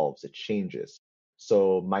evolves, it changes.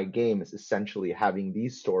 So my game is essentially having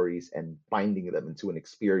these stories and binding them into an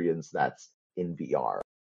experience that's in VR.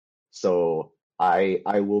 So I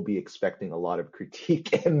will be expecting a lot of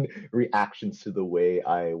critique and reactions to the way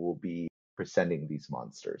I will be presenting these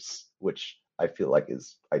monsters, which I feel like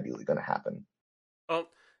is ideally going to happen. Well,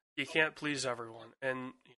 you can't please everyone,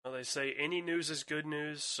 and they say any news is good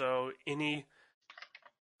news. So any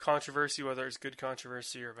controversy, whether it's good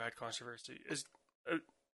controversy or bad controversy, is uh,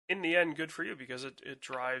 in the end good for you because it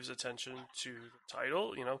drives attention to the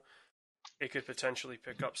title. It could potentially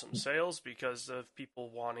pick up some sales because of people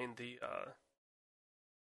wanting the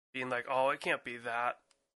being like, oh, it can't be that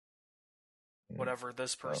Mm. whatever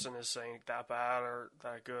this Um, person is saying that bad or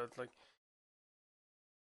that good, like,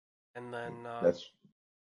 and then that's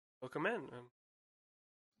book them in, and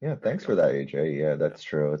Yeah, there you thanks for go. that, AJ. Yeah, Yeah, that's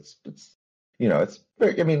true. It's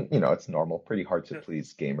very, I mean, it's normal, pretty hard to yeah.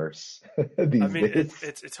 please gamers I these mean, days.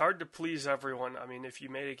 it's hard to please everyone. I mean, if you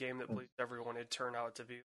made a game that pleased everyone, it'd turn out to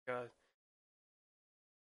be like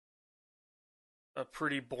a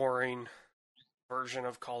pretty boring version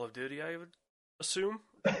of Call of Duty, I would assume.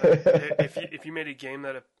 Like if you made a game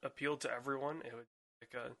that appealed to everyone, it would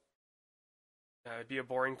like it'd be a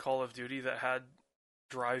boring Call of Duty that had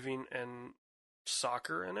driving and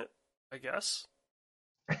soccer in it, I guess.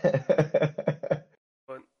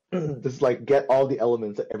 But Just like get all the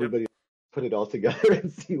elements that yep. everybody put it all together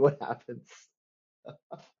and see what happens.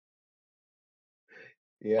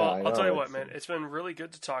 Yeah, Well, I I'll tell know. you what, man. It's been really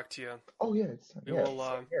good to talk to you. Oh yeah, We will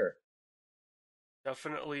same here.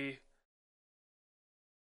 definitely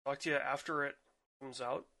talk to you after it comes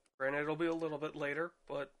out. Granted, it'll be a little bit later,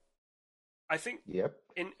 but I think Yep.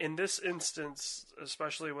 in this instance,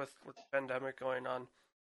 especially with the pandemic going on,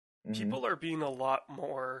 Mm-hmm. people are being a lot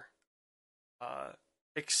more uh,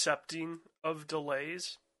 accepting of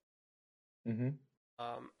delays, Mm-hmm.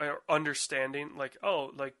 or understanding. Like,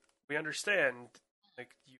 oh, like we understand,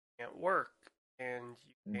 like you can't work and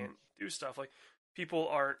you Mm-hmm. can't do stuff. Like people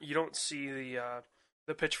aren't. You don't see the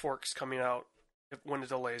the pitchforks coming out when a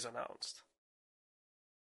delay is announced.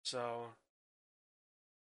 So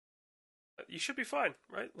you should be fine,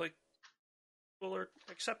 right? Like, people are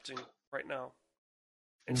accepting right now.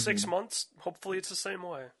 In 6 months, hopefully it's the same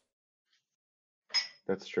way.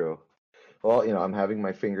 That's true. Well, I'm having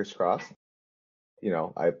my fingers crossed.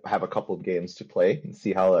 I have a couple of games to play and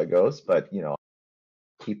see how that goes, but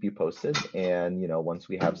keep you posted. And once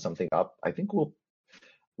we have something up, I think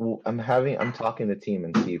I'm talking to the team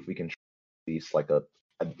and see if we can release like a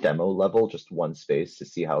demo level, just one space to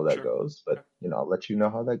see how that Sure. goes. But I'll let you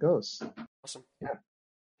know how that goes. Awesome. Yeah.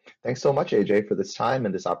 Thanks so much, AJ, for this time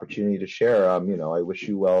and this opportunity to share. I wish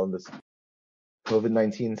you well in this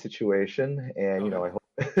COVID-19 situation, and I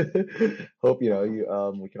hope we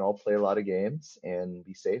can all play a lot of games and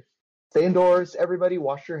be safe. Stay indoors, everybody.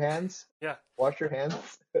 Wash your hands. Yeah. Wash your hands.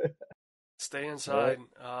 Stay inside.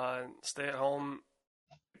 Stay at home.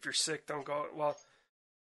 If you're sick, don't go. Well,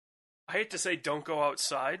 I hate to say don't go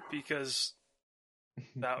outside because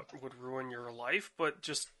that would ruin your life, but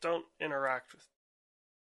just don't interact with.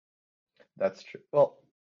 That's true. Well,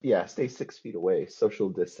 yeah, stay 6 feet away, social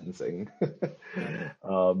distancing. That's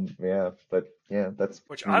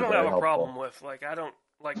Which I don't have a helpful. problem with. Like, I don't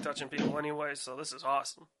like touching people anyway, so this is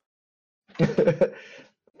awesome.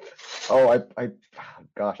 Oh,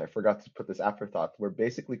 gosh, I forgot to put this afterthought. We're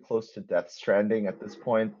basically close to Death Stranding at this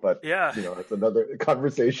point, but yeah, it's another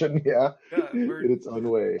conversation. Yeah, in its own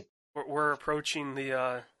way. We're approaching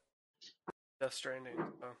the Death Stranding.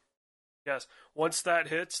 So. Yes, once that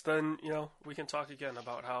hits, then we can talk again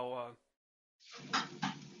about how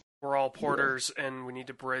we're all porters and we need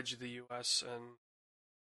to bridge the U.S. and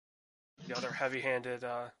the other heavy-handed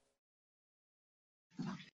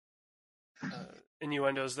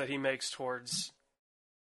innuendos that he makes towards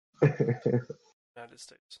the United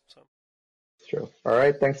States. So. True. All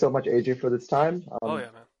right. Thanks so much, AJ, for this time. Oh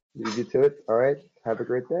yeah, man. Leave you to it. All right. Have a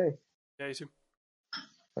great day. Yeah, you too.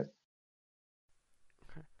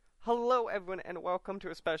 Hello, everyone, and welcome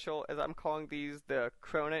to a special, as I'm calling these, the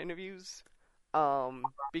Corona interviews,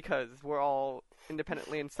 because we're all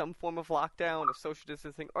independently in some form of lockdown, or social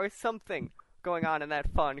distancing, or something going on in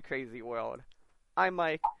that fun, crazy world. I'm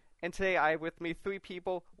Mike, and today I have with me 3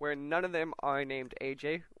 people, where none of them are named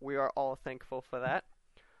AJ. We are all thankful for that.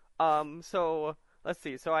 So, let's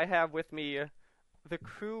see, so I have with me the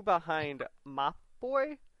crew behind Mop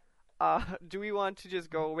Boy. Do we want to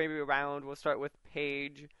just go maybe around? We'll start with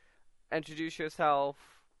Paige. Introduce yourself,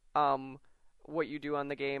 what you do on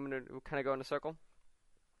the game, and we'll kind of go in a circle.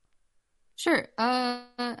 Sure.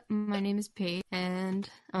 My name is Paige, and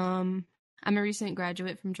I'm a recent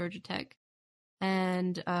graduate from Georgia Tech,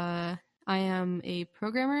 and I am a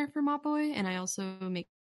programmer for Mopboy, and I also make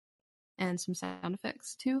and some sound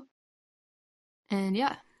effects too. And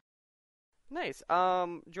yeah. Nice.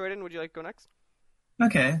 Jordan, would you like to go next?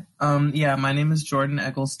 Okay. My name is Jordan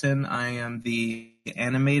Eggleston. I am the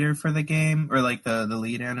animator for the game, or like the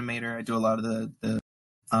lead animator. I do a lot of the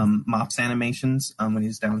Mops animations when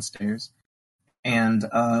he's downstairs. And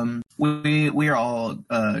we are all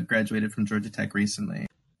graduated from Georgia Tech recently.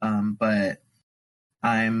 But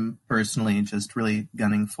I'm personally just really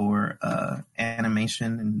gunning for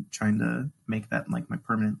animation and trying to make that like my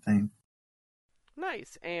permanent thing.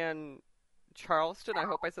 Nice. And Charleston, I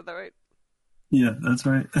hope I said that right. Yeah, that's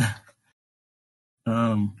right.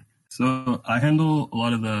 So I handle a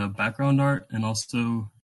lot of the background art and also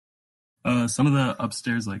some of the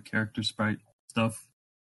upstairs like character sprite stuff.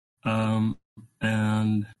 And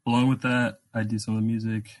along with that, I do some of the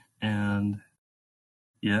music. And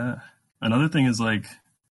yeah, another thing is like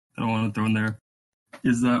that I want to throw in there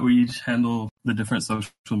is that we each handle the different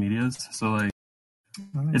social medias. So like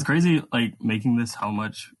it's crazy like making this how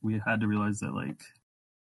much we had to realize that like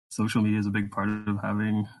social media is a big part of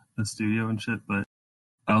having a studio and shit, but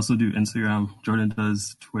I also do Instagram, Jordan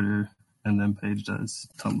does Twitter, and then Paige does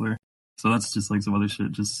Tumblr. So that's just like some other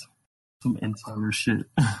shit, just some insider shit.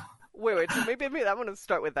 Wait, so maybe I'm going to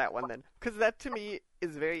start with that one then. Because that to me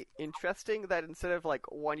is very interesting that instead of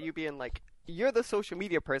like one of you being like, you're the social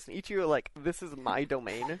media person, each of you are like, this is my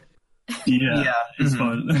domain. Yeah, it's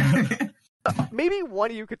fun. Maybe one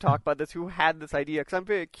of you could talk about this who had this idea, because I'm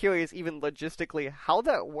very curious, even logistically, how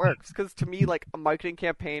that works. Because to me, like, a marketing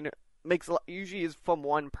campaign usually is from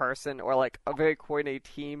one person or, like, a very coordinated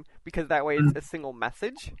team, because that way it's a single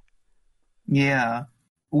message. Yeah.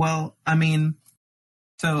 Well, I mean,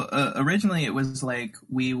 so originally it was like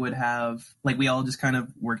we would have, like, we all just kind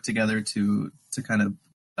of work together to kind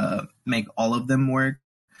of make all of them work.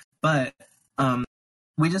 But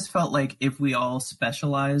we just felt like if we all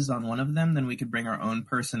specialized on one of them, then we could bring our own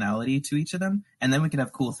personality to each of them. And then we could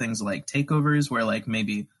have cool things like takeovers where like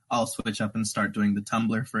maybe I'll switch up and start doing the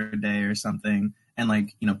Tumblr for a day or something. And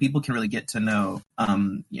like, you know, people can really get to know,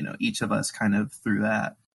 you know, each of us kind of through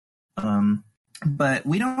that. But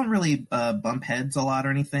we don't really bump heads a lot or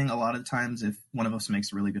anything. A lot of times if one of us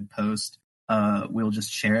makes a really good post, we'll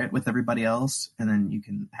just share it with everybody else and then you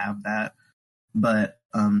can have that. But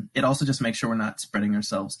it also just makes sure we're not spreading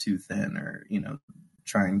ourselves too thin or, you know,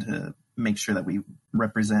 trying to make sure that we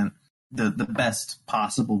represent the best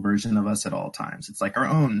possible version of us at all times. It's like our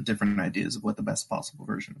own different ideas of what the best possible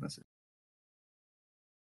version of us is.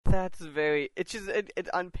 That's very. It's just it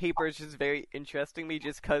on paper. It's just very interesting to me,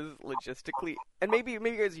 just because logistically, and maybe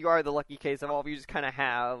because you are the lucky case of all of you, just kind of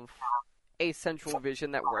have a central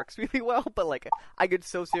vision that works really well. But like, I could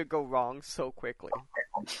so see it go wrong so quickly.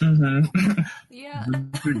 Mm-hmm. Yeah.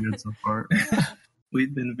 Pretty good so far.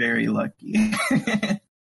 We've been very lucky.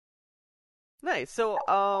 Nice. So,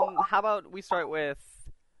 how about we start with?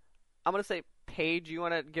 I'm gonna say, Paige. You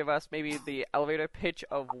want to give us maybe the elevator pitch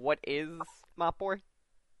of what is Mop Boy?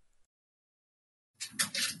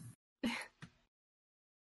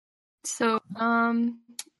 So, I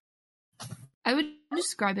would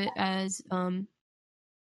describe it as,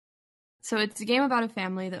 so it's a game about a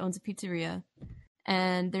family that owns a pizzeria,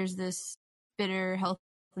 and there's this bitter health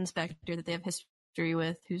inspector that they have history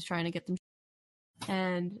with who's trying to get them.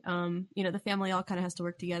 And, you know, the family all kind of has to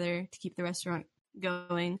work together to keep the restaurant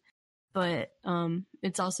going, but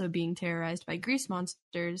it's also being terrorized by grease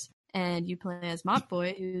monsters. And you play as Mop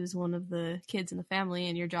Boy, who's one of the kids in the family,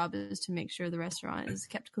 and your job is to make sure the restaurant is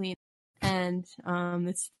kept clean. And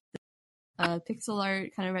it's pixel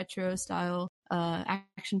art, kind of retro style,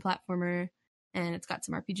 action platformer, and it's got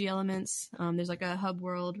some RPG elements. There's like a hub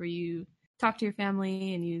world where you talk to your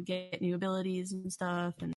family and you get new abilities and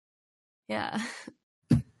stuff, and yeah.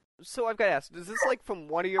 So I've got to ask, is this like from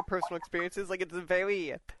one of your personal experiences? Like, it's a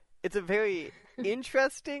very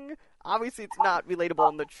interesting. Obviously, it's not relatable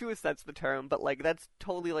in the truest sense of the term, but like that's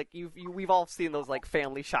totally like we've all seen those like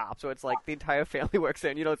family shops where it's like the entire family works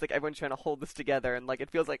in. You know, it's like everyone's trying to hold this together, and like it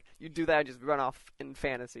feels like you do that and just run off in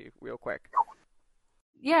fantasy real quick.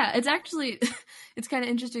 Yeah, it's actually it's kind of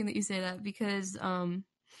interesting that you say that because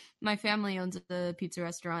my family owns a pizza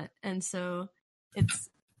restaurant, and so it's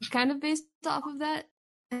kind of based off of that.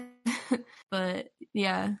 But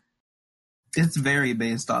yeah, it's very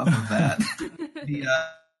based off of that.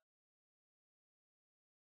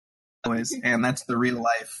 And that's the real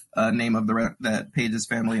life name of the that Paige's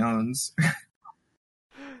family owns.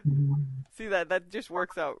 See, that just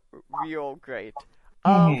works out real great.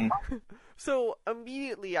 So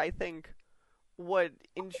immediately, I think what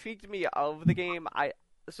intrigued me of the game,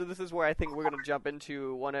 so this is where I think we're gonna jump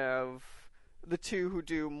into one of the two who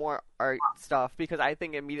do more art stuff, because I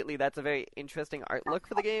think immediately that's a very interesting art look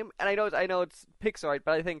for the game. And I know it's pixel art,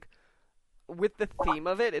 but I think with the theme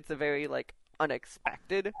of it, it's a very like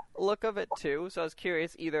unexpected look of it too. So I was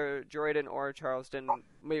curious, either Jordan or Charleston,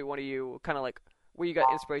 maybe one of you, kind of like where you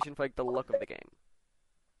got inspiration for like the look of the game.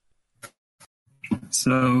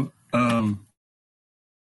 So,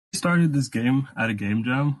 started this game at a game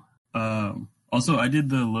jam. Also, I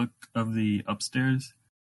did the look of the upstairs.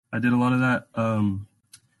 I did a lot of that.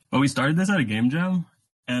 But we started this at a game jam,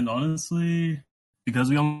 and honestly, because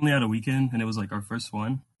we only had a weekend and it was like our first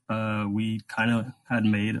one, we kind of had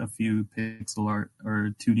made a few pixel art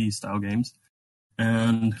or 2D style games,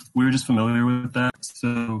 and we were just familiar with that,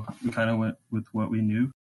 so we kind of went with what we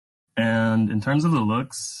knew. And in terms of the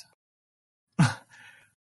looks,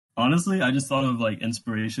 honestly, I just thought of like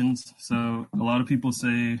inspirations. So a lot of people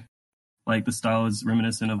say like the style is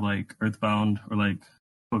reminiscent of like Earthbound or like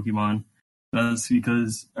Pokemon. That's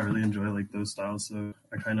because I really enjoy like those styles, so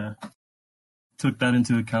I kind of took that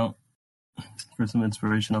into account for some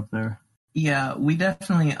inspiration up there. Yeah, we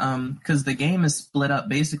definitely, because the game is split up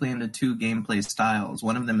basically into two gameplay styles.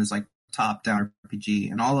 One of them is like top-down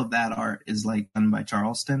RPG, and all of that art is like done by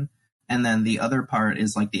Charleston. And then the other part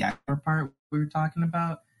is like the actor part we were talking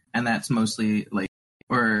about, and that's mostly like,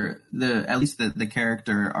 or at least the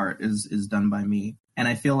character art is done by me. And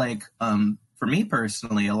I feel like, for me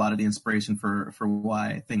personally, a lot of the inspiration for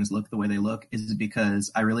why things look the way they look is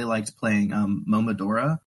because I really liked playing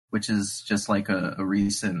Momodora, which is just like a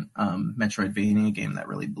recent Metroidvania game that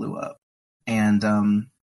really blew up. And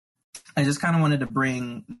I just kind of wanted to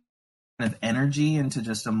bring kind of energy into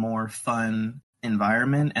just a more fun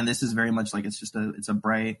environment. And this is very much like it's a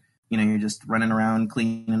bright, you know, you're just running around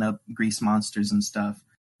cleaning up grease monsters and stuff.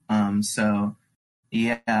 So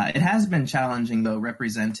yeah, it has been challenging though,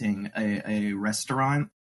 representing a restaurant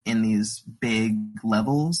in these big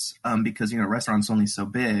levels because restaurants only so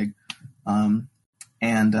big, and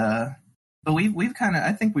but we've kind of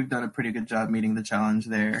I think we've done a pretty good job meeting the challenge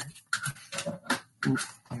there. Oops,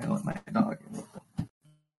 I'm gonna let my dog in.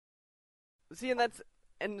 See, that's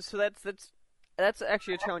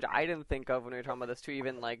actually a challenge I didn't think of when we were talking about this too.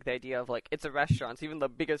 Even like the idea of like it's a restaurant. So even the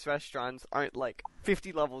biggest restaurants aren't like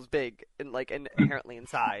 50 levels big and like inherently in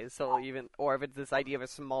size. So or if it's this idea of a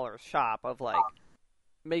smaller shop of like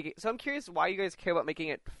making. So I'm curious why you guys care about making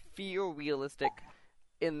it feel realistic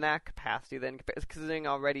in that capacity. Then considering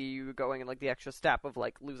already you going in like the extra step of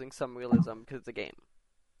like losing some realism because it's a game.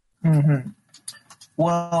 Mm-hmm.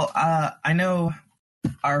 Well, I know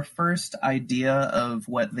our first idea of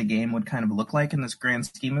what the game would kind of look like in this grand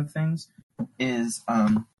scheme of things is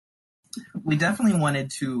we definitely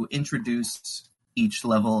wanted to introduce each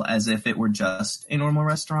level as if it were just a normal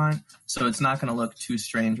restaurant, so it's not going to look too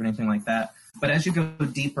strange or anything like that. But as you go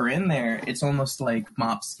deeper in there, it's almost like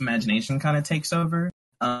Mop's imagination kind of takes over,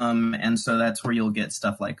 and so that's where you'll get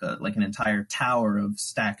stuff like an entire tower of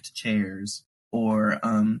stacked chairs, or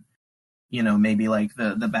maybe like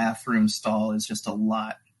the bathroom stall is just a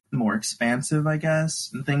lot more expansive, I guess,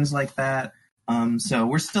 and things like that. So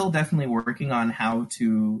we're still definitely working on how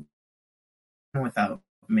to, without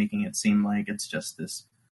making it seem like it's just this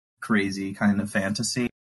crazy kind of fantasy.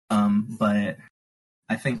 But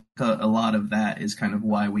I think a lot of that is kind of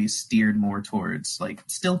why we steered more towards like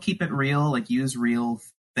still keep it real, like use real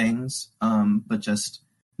things, but just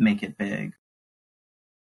make it big.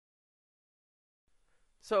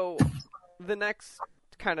 So the next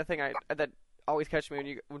kind of thing that always catches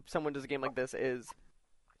me when someone does a game like this is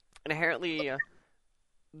inherently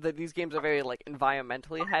these games are very like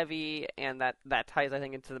environmentally heavy, and that ties I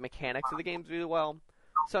think into the mechanics of the games really well.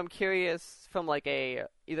 So I'm curious from like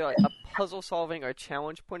either like a puzzle solving or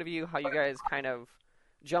challenge point of view, how you guys kind of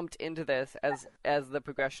jumped into this as the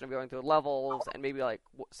progression of going through levels, and maybe like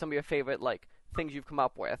some of your favorite like things you've come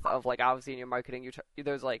up with of like obviously in your marketing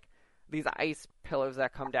there's like these ice pillars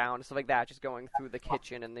that come down and stuff like that, just going through the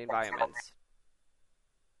kitchen and the environments.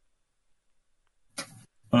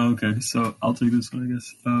 Okay, so I'll take this one, I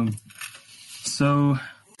guess. So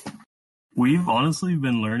we've honestly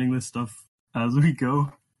been learning this stuff as we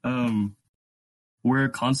go. We're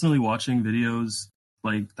constantly watching videos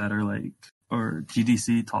like that are like, or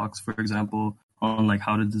GDC talks, for example, on like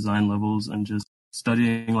how to design levels, and just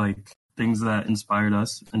studying like things that inspired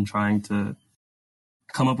us and trying to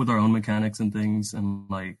come up with our own mechanics and things, and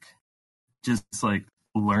like just like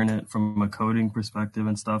learn it from a coding perspective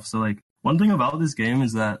and stuff. So like one thing about this game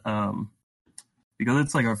is that because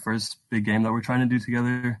it's like our first big game that we're trying to do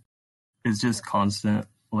together, it's just constant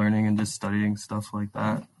learning and just studying stuff like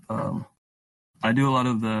that. I do a lot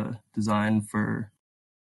of the design for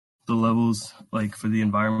the levels, like for the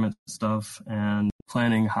environment stuff, and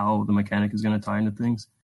planning how the mechanic is going to tie into things.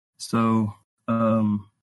 So one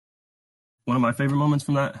of my favorite moments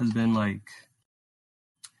from that has been like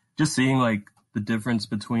just seeing like the difference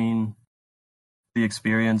between the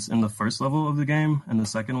experience in the first level of the game and the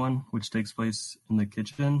second one, which takes place in the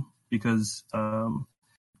kitchen, because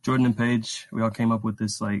Jordan and Paige, we all came up with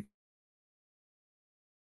this like,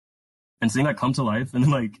 and seeing that come to life and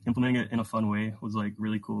then like implementing it in a fun way was like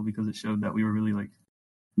really cool, because it showed that we were really like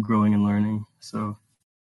growing and learning. So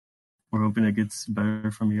we're hoping it gets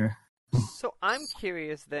better from here. So I'm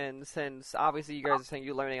curious then, since obviously you guys are saying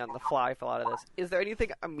you're learning on the fly for a lot of this, is there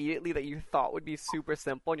anything immediately that you thought would be super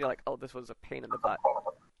simple and you're like, oh, this was a pain in the butt?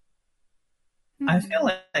 I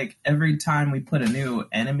feel like every time we put a new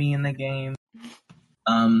enemy in the game,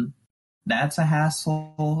 that's a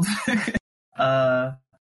hassle.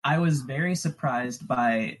 I was very surprised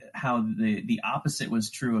by how the opposite was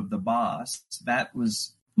true of the boss. That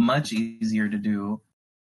was much easier to do,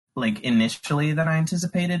 like initially, than I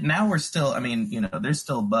anticipated. Now we're still, there's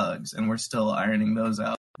still bugs and we're still ironing those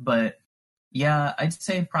out. But yeah, I'd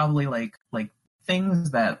say probably like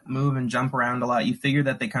things that move and jump around a lot. You figure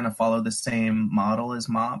that they kind of follow the same model as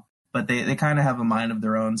Mop, but they kind of have a mind of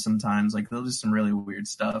their own sometimes. Like they'll do some really weird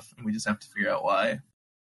stuff, and we just have to figure out why.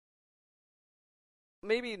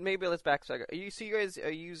 Maybe let's back a second. You guys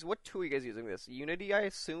use, what tool are you guys using this? Unity, I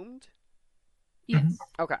assumed? Yes.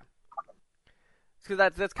 Okay. So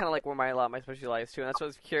that's kind of like where a lot of my specialty lies too, and that's what I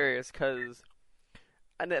was curious, because,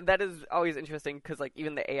 and that is always interesting, because like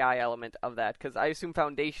even the AI element of that, because I assume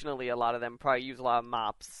foundationally a lot of them probably use a lot of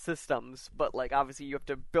MOPS systems, but like obviously you have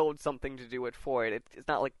to build something to do it for it. It's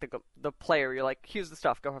not like the player, you're like, here's the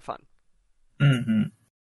stuff, go have fun. Mm-hmm.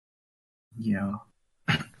 Yeah.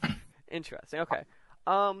 Interesting. Okay.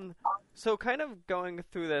 So kind of going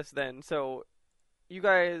through this then, so you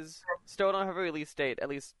guys still don't have a release date, at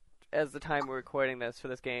least as the time we're recording this for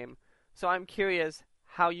this game. So I'm curious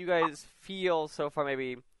how you guys feel so far,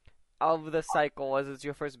 maybe, of the cycle as it's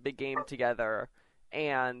your first big game together,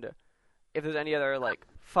 and if there's any other like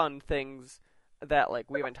fun things that like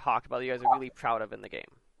we haven't talked about that you guys are really proud of in the game.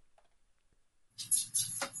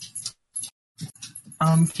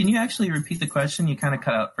 Can you actually repeat the question? You kind of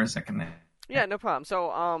cut out for a second there. Yeah, no problem.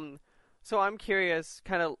 So I'm curious,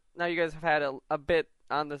 kind of now you guys have had a bit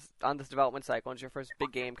on this development cycle, and it's your first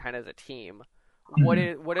big game, kind of as a team. What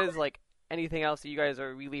is like anything else that you guys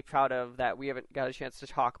are really proud of that we haven't got a chance to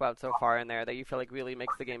talk about so far in there that you feel like really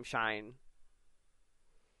makes the game shine?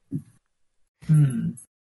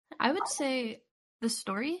 I would say the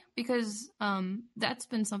story, because that's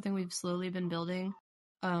been something we've slowly been building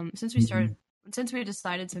since we started, since we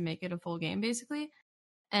decided to make it a full game, basically.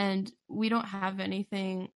 And we don't have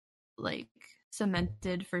anything like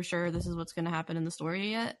cemented for sure this is what's going to happen in the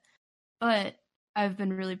story yet. But I've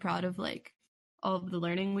been really proud of like all of the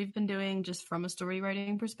learning we've been doing just from a story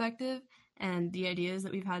writing perspective, and the ideas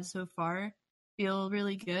that we've had so far feel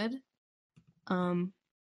really good.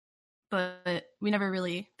 But we never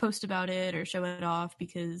really post about it or show it off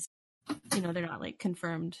because, you know, they're not like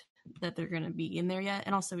confirmed that they're going to be in there yet.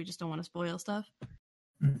 And also we just don't want to spoil stuff.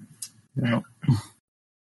 Yeah.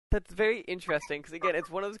 That's very interesting because again, it's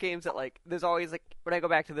one of those games that like there's always like when I go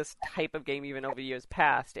back to this type of game, even over years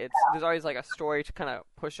past, there's always like a story to kind of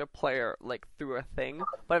push a player like through a thing.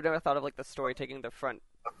 But I've never thought of like the story taking the front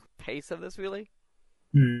pace of this really.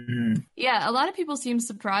 Yeah, a lot of people seem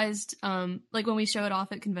surprised, like when we show it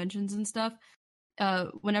off at conventions and stuff.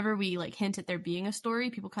 Whenever we like hint at there being a story,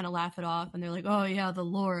 people kind of laugh it off, and they're like, "Oh yeah, the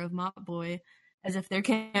lore of Mop Boy," as if there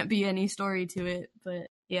can't be any story to it. But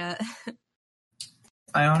yeah,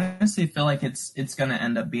 I honestly feel like it's going to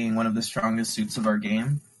end up being one of the strongest suits of our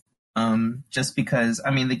game. Just because,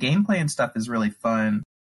 I mean, the gameplay and stuff is really fun,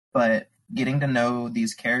 but getting to know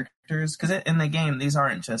these characters, because in the game, these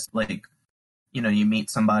aren't just like, you know, you meet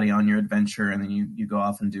somebody on your adventure and then you go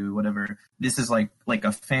off and do whatever. This is like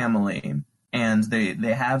a family, and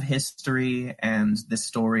they have history, and this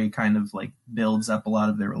story kind of like builds up a lot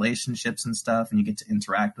of their relationships and stuff, and you get to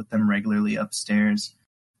interact with them regularly upstairs.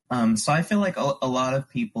 So I feel like a lot of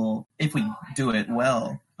people, if we do it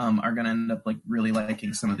well, are going to end up like really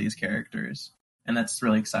liking some of these characters, and that's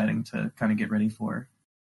really exciting to kind of get ready for.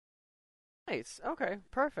 Nice. Okay.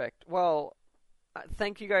 Perfect. Well,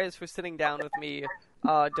 thank you guys for sitting down with me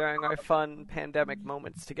during our fun pandemic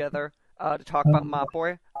moments together to talk about Mop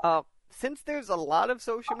Boy. Since there's a lot of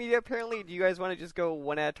social media, apparently, do you guys want to just go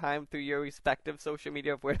one at a time through your respective social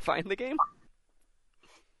media of where to find the game?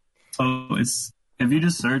 So if you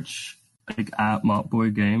just search like at Mop Boy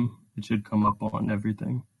Game, it should come up on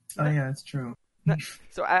everything. Oh yeah, it's true.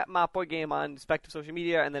 So at Mop Boy Game on respective social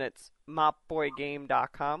media, and then it's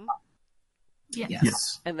mopboygame.com.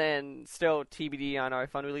 Yes. And then still TBD on our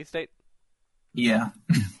fun release date? Yeah.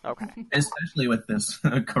 Okay. Especially with this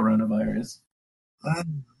coronavirus.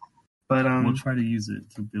 But We'll try to use it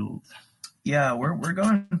to build. Yeah, we're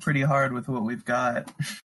going pretty hard with what we've got.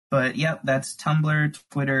 But yeah, that's Tumblr,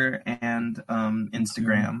 Twitter, and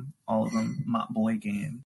Instagram. All of them, Mop Boy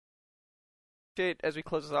Game. As we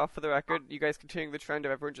close this off, for the record, you guys continuing the trend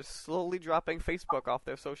of everyone just slowly dropping Facebook off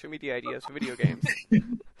their social media ideas for video games.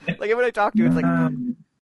 Like everyone I talk to, it's like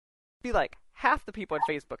be like half the people on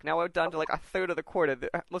Facebook. Now we're down to like a third of the quarter.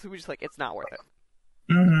 Most people just like it's not worth it.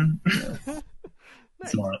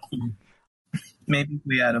 It's not. Maybe if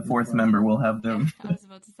we add a fourth member, we'll have them. I was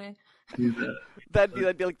about to say. Do that. That'd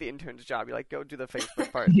be like the intern's job. You like go do the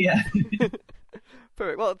Facebook part. Yeah.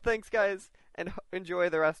 Perfect. Well, thanks guys, and enjoy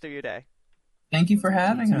the rest of your day. Thank you for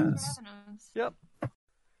having us. Yep.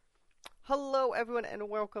 Hello, everyone, and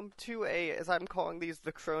welcome to as I'm calling these,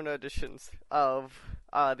 the Corona editions of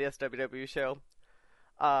the SWW show.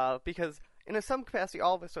 Because in some capacity,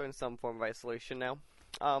 all of us are in some form of isolation now.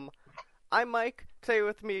 I'm Mike. Today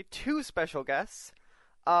with me, two special guests.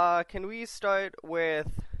 Can we start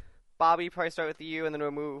with Bobby? Probably start with you, and then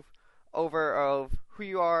we'll move over of who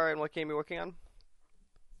you are and what game you're working on.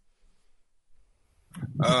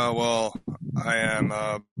 Well, I am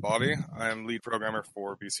Bobby. I am lead programmer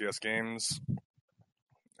for BCS Games.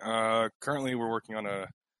 Currently, we're working on a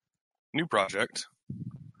new project.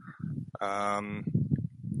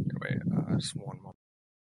 Just one moment.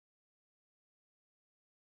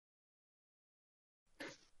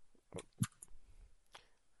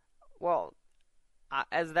 Well,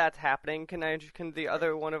 as that's happening, can the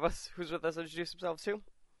other one of us who's with us introduce themselves too?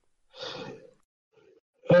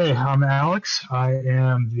 Hey, I'm Alex. I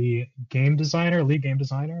am the lead game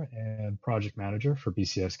designer, and project manager for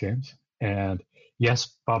BCS Games. And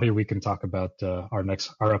yes, Bobby, we can talk about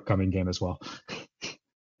our upcoming game as well.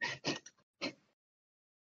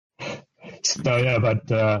 So yeah, but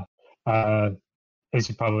as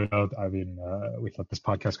you probably know, I mean, we thought this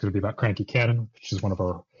podcast could be about Cranky Cannon, which is one of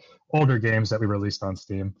our older games that we released on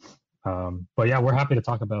Steam. But yeah, we're happy to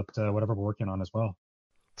talk about whatever we're working on as well.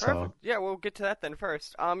 Perfect. So, Yeah, we'll get to that then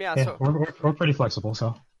first. So we're pretty flexible.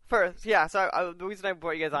 So first, yeah. So the reason I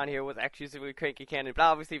brought you guys on here was actually to Cranky Cannon, but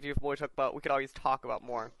obviously, if you have more to talk about, we could always talk about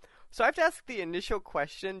more. So I have to ask the initial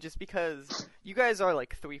question, just because you guys are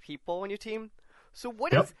like 3 people on your team. So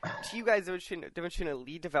what is to you guys the difference between a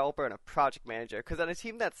lead developer and a project manager? Because on a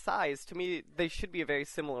team that size, to me, they should be a very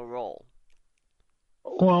similar role.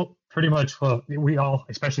 Well, pretty much. Well, we all,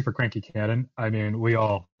 especially for Cranky Cannon, I mean, we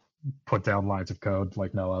all put down lines of code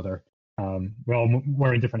like no other. We're all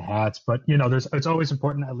wearing different hats, but it's always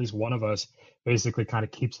important that at least one of us basically kind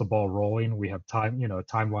of keeps the ball rolling. We have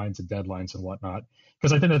timelines and deadlines and whatnot,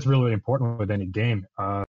 because I think that's really important with any game.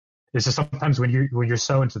 It's just sometimes when you're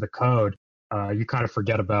so into the code, you kind of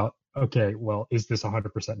forget about, okay, well, is this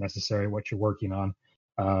 100% necessary, what you're working on?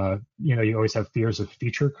 You always have fears of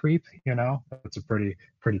feature creep, That's a pretty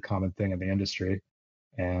common thing in the industry.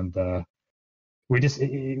 And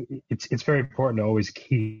it's very important to always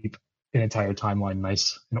keep an entire timeline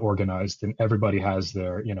nice and organized, and everybody has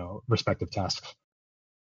their, respective tasks.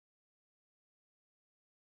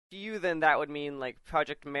 To you, then, that would mean, like,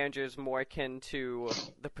 project managers more akin to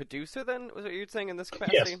the producer, then? Was what you're saying in this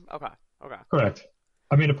capacity? Yes. Okay. Correct.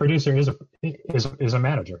 I mean, a producer is a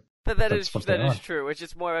manager. That is true. It's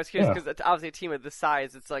just more, I was curious, because it's obviously a team of this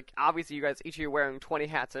size. It's like, obviously, you guys, each of you are wearing 20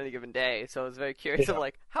 hats on any given day, so I was very curious of,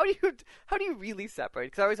 like, how do you really separate?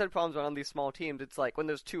 Because I always had problems on these small teams. It's like, when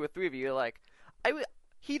there's 2 or 3 of you, you're like,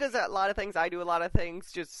 he does a lot of things, I do a lot of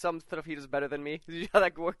things, just some stuff he does better than me. Is how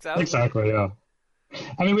that works out? Exactly, yeah.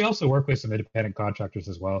 I mean, we also work with some independent contractors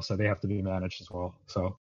as well, so they have to be managed as well.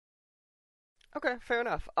 So. Okay, fair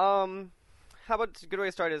enough. How about a good way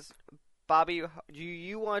to start is, Bobby, do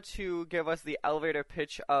you want to give us the elevator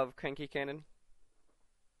pitch of Cranky Cannon?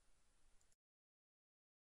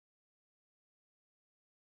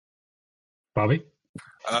 Bobby?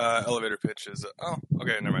 Elevator pitch is...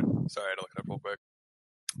 okay, never mind. Sorry, I had to look it up real quick.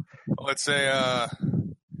 Well, let's say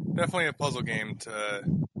definitely a puzzle game to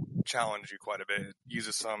challenge you quite a bit. It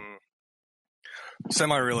uses some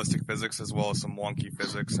semi-realistic physics as well as some wonky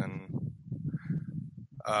physics, and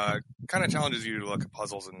kind of challenges you to look at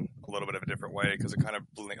puzzles in a little bit of a different way, because it kind of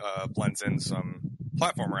blends in some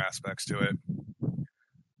platformer aspects to it,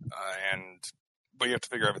 but you have to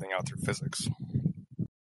figure everything out through physics.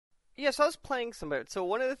 Yeah, so I was playing some of it. So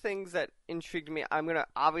one of the things that intrigued me, I'm going to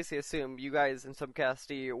obviously assume you guys in some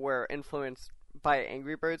capacity were influenced by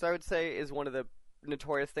Angry Birds, I would say, is one of the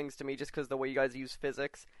notorious things to me, just because the way you guys use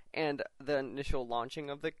physics and the initial launching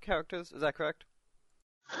of the characters. Is that correct?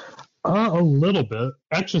 A little bit.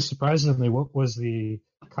 Actually, surprisingly, what was the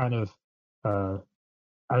kind of, the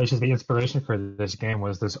inspiration for this game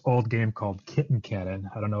was this old game called Kitten Cannon.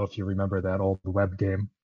 I don't know if you remember that old web game.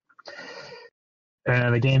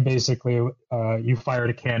 And the game basically, you fired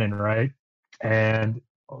a cannon, right? And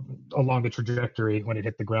along the trajectory, when it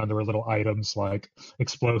hit the ground, there were little items like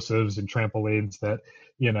explosives and trampolines that,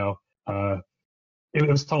 it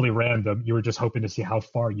was totally random. You were just hoping to see how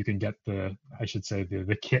far you can get the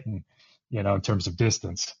kitten, in terms of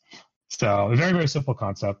distance. So a very, very simple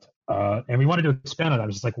concept. And we wanted to expand on that. It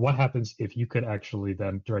was just like, what happens if you could actually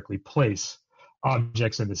then directly place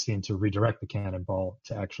objects in the scene to redirect the cannonball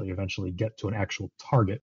to actually eventually get to an actual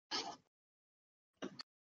target?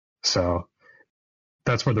 So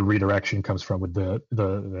that's where the redirection comes from with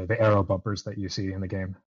the arrow bumpers that you see in the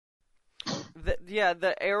game.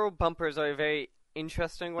 The arrow bumpers are a very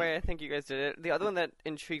interesting way I think you guys did it. The other one that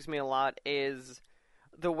intrigues me a lot is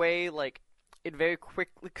the way, like, it very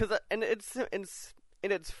quickly, and it's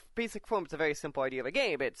in its basic form, it's a very simple idea of a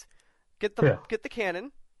game. It's get the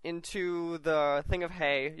cannon into the thing of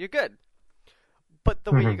hay, you're good. But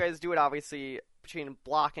the way you guys do it, obviously, between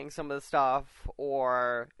blocking some of the stuff,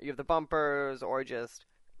 or you have the bumpers, or just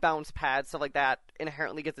bounce pads, stuff like that,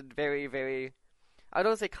 inherently gets it very, very, I don't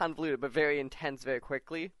want to say convoluted, but very intense very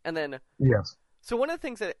quickly. And then... Yes. So one of the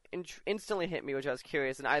things that instantly hit me, which I was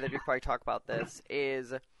curious, and either of you probably talk about this,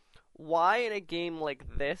 is why in a game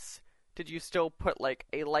like this did you still put, like,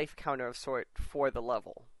 a life counter of sort for the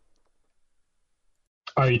level?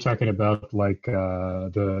 Are you talking about, like,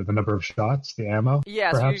 the number of shots, the ammo?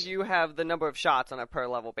 Yes, yeah, you have the number of shots on a per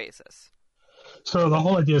level basis. So the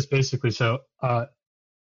whole idea is basically,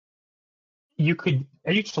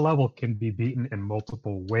 each level can be beaten in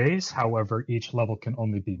multiple ways. However, each level can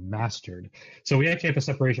only be mastered. So we actually have a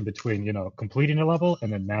separation between, completing a level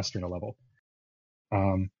and then mastering a level.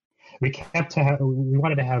 We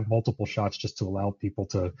wanted to have multiple shots just to allow people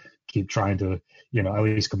to keep trying to, at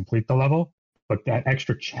least complete the level. But that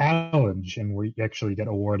extra challenge, and we actually get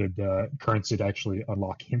awarded currency to actually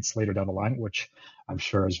unlock hints later down the line, which I'm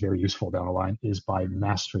sure is very useful down the line, is by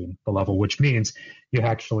mastering the level, which means you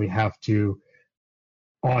actually have to,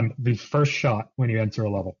 on the first shot when you enter a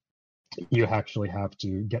level, you actually have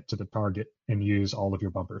to get to the target and use all of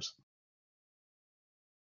your bumpers.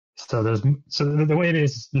 So the way it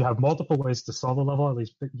is, you have multiple ways to solve a level, at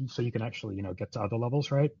least, so you can actually, get to other levels,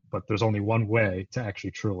 right? But there's only one way to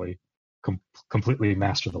actually truly completely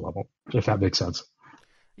master the level, if that makes sense.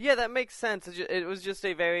 Yeah, that makes sense. It was just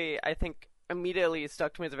a very, I think, immediately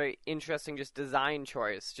stuck to me as a very interesting just design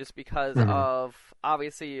choice, just because of,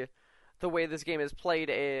 obviously, the way this game is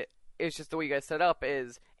played. It's just the way you guys set up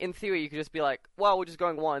is, in theory, you could just be like, well, we're just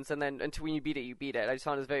going once, and then until when you beat it, you beat it. I just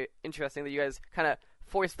found it very interesting that you guys kind of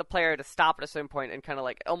force the player to stop at a certain point and kind of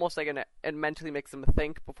like, almost like and mentally makes them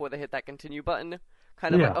think before they hit that continue button.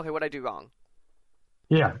 Kind of like, okay, what'd I do wrong?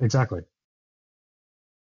 Yeah, exactly.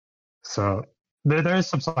 So there is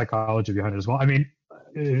some psychology behind it as well. I mean,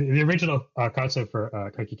 the original concept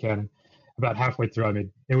for Cranky Cannon, about halfway through, I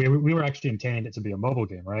mean, we were actually intending it to be a mobile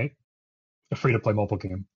game, right? A free-to-play mobile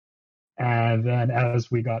game. And then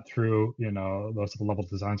as we got through, most of the level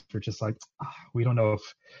designs, we're just like, we don't know if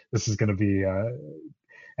this is going to be,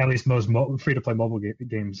 at least most free-to-play mobile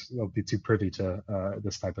games will be too privy to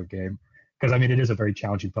this type of game. Because, I mean, it is a very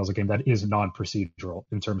challenging puzzle game that is non-procedural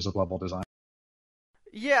in terms of level design.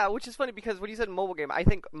 Yeah, which is funny because when you said mobile game, I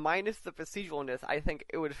think minus the proceduralness, I think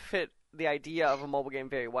it would fit the idea of a mobile game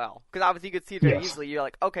very well. Because obviously you could see it very easily. You're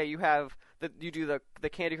like, okay, you do the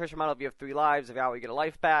Candy Crush model. If you have 3 lives, if you get a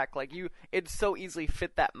life back, it'd so easily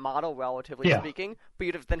fit that model, relatively speaking. But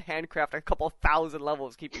you'd have then handcraft a couple 1,000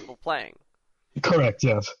 levels to keep people playing. Correct.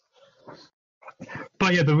 Yes.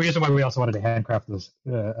 But yeah, the reason why we also wanted to handcraft this,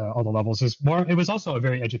 all the levels, is more. It was also a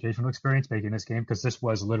very educational experience making this game because this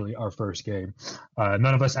was literally our first game. None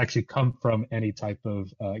of us actually come from any type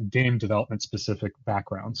of game development specific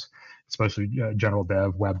backgrounds, especially general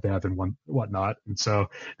dev, web dev, and whatnot. And so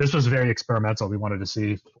this was very experimental. We wanted to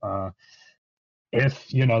see if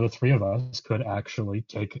the 3 of us could actually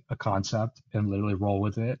take a concept and literally roll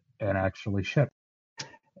with it and actually ship.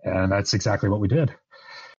 And that's exactly what we did.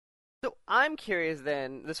 So I'm curious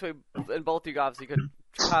then, this way, and both of you obviously could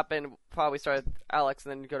hop in, probably start with Alex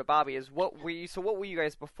and then go to Bobby, is what were you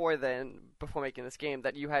guys before making this game,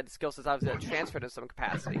 that you had skill sets obviously that transferred in some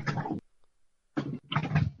capacity?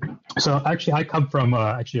 So actually I come from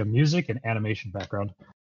a music and animation background.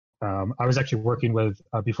 I was actually working with,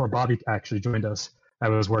 before Bobby actually joined us, I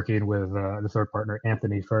was working with the third partner,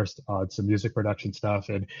 Anthony, first on some music production stuff.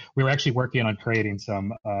 And we were actually working on creating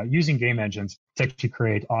some, using game engines to actually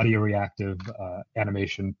create audio reactive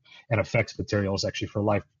animation and effects materials actually for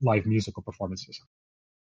live musical performances.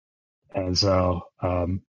 And so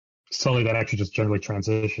slowly that actually just generally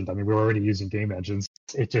transitioned. I mean, we were already using game engines.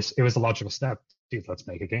 It was a logical step. Dude, let's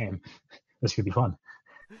make a game. This could be fun.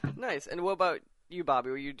 Nice. And what about you, Bobby?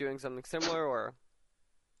 Were you doing something similar, or?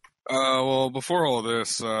 Well, before all of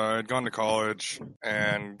this, I'd gone to college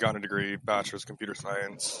and gotten a degree, bachelor's computer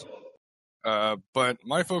science. But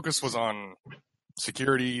my focus was on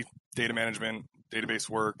security, data management, database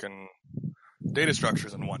work, and data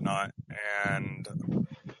structures and whatnot. And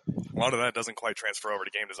a lot of that doesn't quite transfer over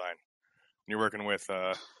to game design. When you're working with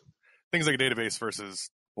things like a database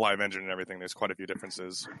versus live engine and everything, there's quite a few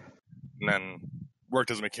differences. And then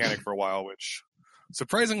worked as a mechanic for a while, which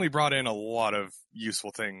surprisingly brought in a lot of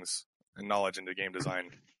useful things and knowledge into game design.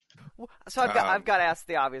 So I've got to ask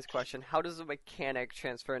the obvious question: how does a mechanic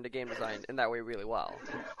transfer into game design in that way really well?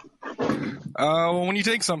 Well, when you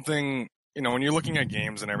take something, when you're looking at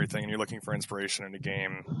games and everything, and you're looking for inspiration in a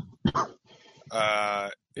game,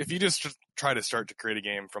 if you just try to start to create a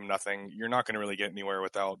game from nothing, you're not going to really get anywhere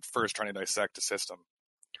without first trying to dissect a system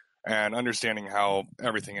and understanding how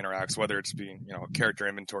everything interacts, whether it's being, a character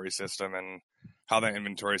inventory system and how that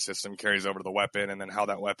inventory system carries over to the weapon, and then how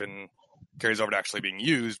that weapon carries over to actually being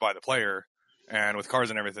used by the player. And with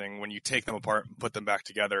cars and everything, when you take them apart and put them back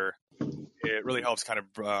together, it really helps kind of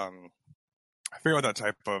figure out what that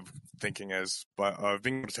type of thinking is, but of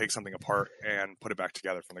being able to take something apart and put it back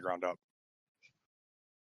together from the ground up.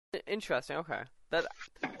 Interesting. Okay.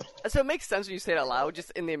 So it makes sense when you say it out loud.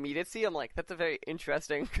 Just in the immediacy, I'm like, that's a very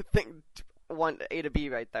interesting thing. One A to B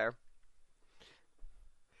right there.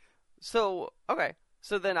 So okay.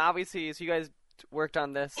 So then obviously, so you guys worked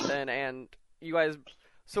on this then, and you guys.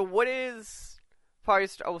 So what is probably?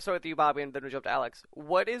 We'll start with you, Bobby, and then we'll jump to Alex.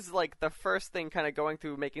 What is like the first thing kind of going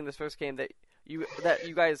through making this first game that you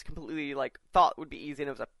guys completely like thought would be easy and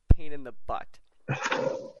it was a pain in the butt?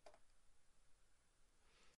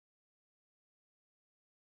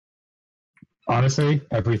 Honestly,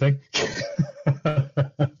 everything.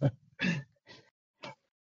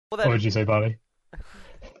 What would you say, Bobby?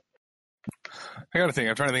 I gotta think.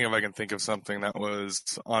 I'm trying to think if I can think of something that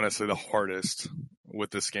was honestly the hardest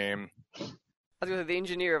with this game. I was gonna say the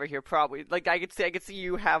engineer over here probably like I could see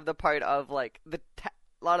you have the part of like a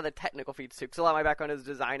lot of the technical feats too. Because a lot of my background is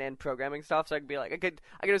design and programming stuff, so I could be like I could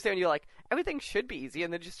understand you like everything should be easy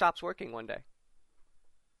and then it just stops working one day.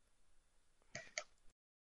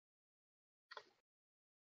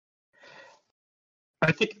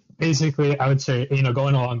 I think basically I would say,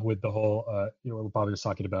 going along with the whole, what Bobby was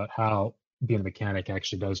talking about, how being a mechanic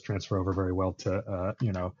actually does transfer over very well to,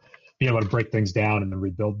 be able to break things down and then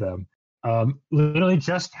rebuild them. Literally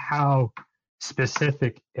just how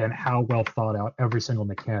specific and how well thought out every single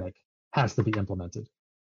mechanic has to be implemented.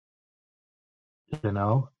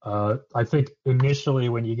 I think initially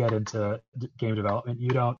when you get into game development, you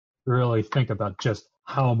don't really think about just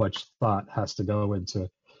how much thought has to go into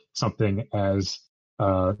something as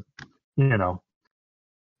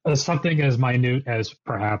as something as minute as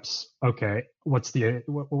perhaps, okay, what is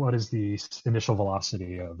the initial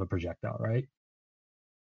velocity of a projectile, right?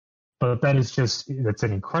 But that is it's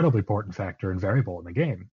an incredibly important factor and variable in the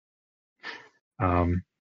game.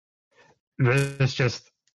 There's just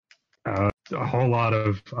a whole lot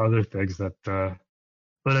of other things that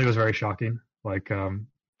literally was very shocking. Like,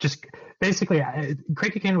 just basically,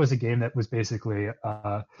 Cranky Cannon was a game that was basically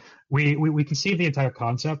we conceived the entire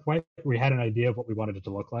concept. Right, we had an idea of what we wanted it to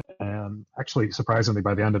look like, and actually, surprisingly,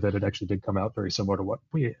 by the end of it, it actually did come out very similar to what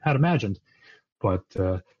we had imagined. But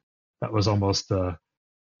that was almost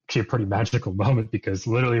actually a pretty magical moment because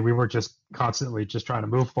literally we were just constantly just trying to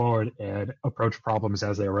move forward and approach problems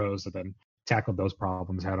as they arose, and then tackled those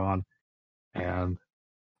problems head on. And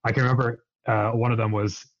I can remember one of them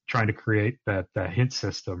was trying to create that hint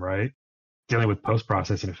system, right? Dealing with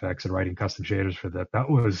post-processing effects and writing custom shaders for that. That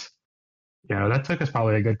was, that took us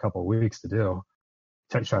probably a good couple of weeks to do.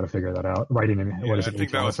 To try to figure that out. Writing in, I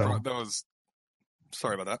think that was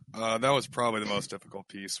sorry about that. That was probably the most difficult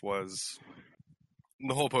piece was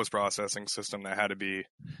the whole post-processing system that had to be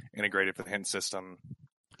integrated with the hint system.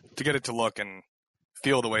 To get it to look and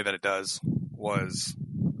feel the way that it does was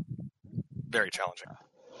very challenging.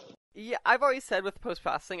 Yeah, I've always said with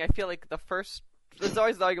post-processing, I feel like there's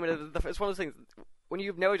always the argument of it's one of those things, when you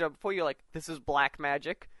have no job before, you're like, this is black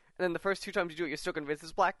magic, and then the first two times you do it, you're still convinced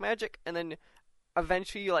it's black magic, and then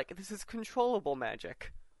eventually you're like, this is controllable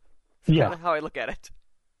magic. That's kind of how I look at it.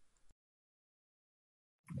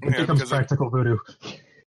 It becomes practical voodoo.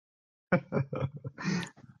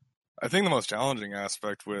 I think the most challenging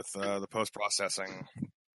aspect with the post-processing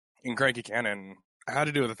in Cranky Cannon had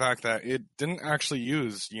to do with the fact that it didn't actually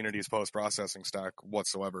use Unity's post-processing stack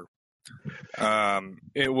whatsoever.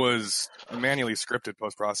 It was a manually scripted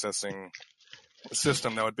post-processing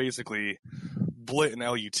system that would basically blit an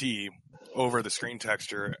LUT over the screen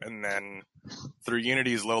texture and then through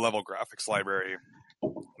Unity's low-level graphics library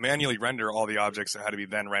manually render all the objects that had to be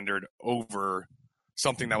then rendered over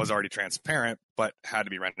something that was already transparent but had to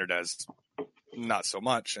be rendered as not so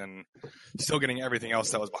much, and still getting everything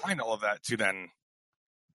else that was behind all of that to then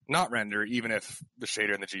not render, even if the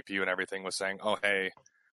shader and the GPU and everything was saying, oh, hey,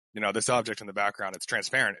 this object in the background, it's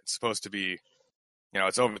transparent. It's supposed to be,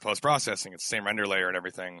 it's over the post-processing. It's the same render layer and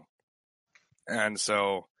everything. And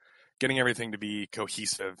so getting everything to be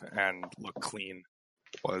cohesive and look clean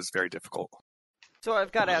was very difficult. So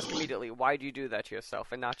I've got to ask immediately, why do you do that to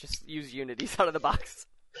yourself and not just use Unity out of the box?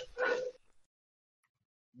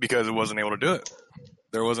 Because it wasn't able to do it.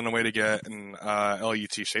 There wasn't a way to get an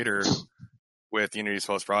LUT shader with Unity's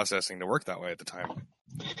post-processing to work that way at the time.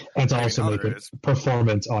 And to also make it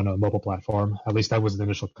performant on a mobile platform. At least that was the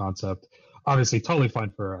initial concept. Obviously, totally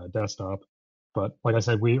fine for a desktop. But like I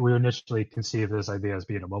said, we initially conceived this idea as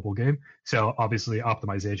being a mobile game. So obviously,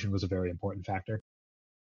 optimization was a very important factor.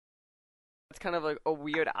 It's kind of like a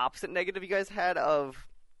weird opposite negative you guys had of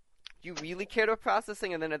you really cared about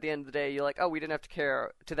processing, and then at the end of the day, you're like, oh, we didn't have to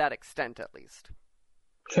care to that extent, at least.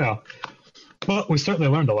 Yeah. Well, we certainly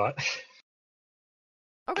learned a lot.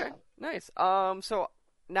 Okay, nice. So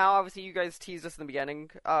now, obviously, you guys teased us in the beginning.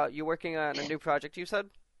 You're working on a new project, you said?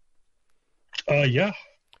 Yeah.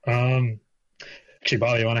 Actually,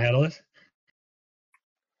 Bobby, you want to handle this?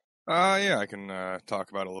 Yeah, I can talk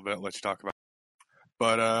about it a little bit, let you talk about it.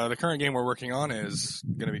 But the current game we're working on is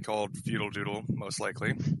going to be called Feudal Doodle, most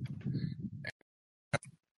likely.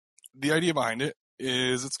 the idea behind it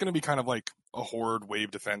is it's going to be kind of like a horde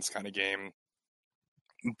wave defense kind of game.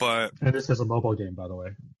 But And this is a mobile game, by the way.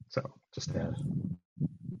 So just to add,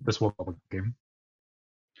 this mobile game.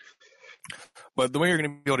 But the way you're going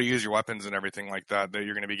to be able to use your weapons and everything like that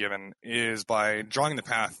you're going to be given is by drawing the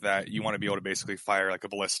path that you want to be able to basically fire like a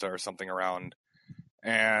ballista or something around.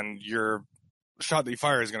 And your shot that you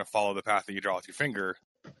fire is going to follow the path that you draw with your finger.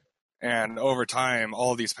 And over time,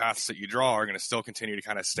 all of these paths that you draw are going to still continue to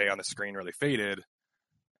kind of stay on the screen really faded.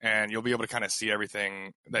 And you'll be able to kind of see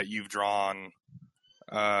everything that you've drawn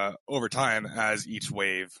over time as each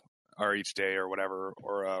wave or each day or whatever,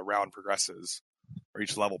 or round progresses, or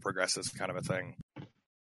each level progresses, kind of a thing.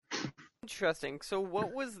 Interesting. So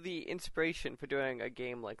what was the inspiration for doing a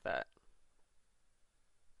game like that?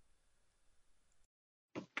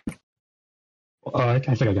 I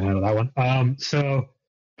think I can handle that one. So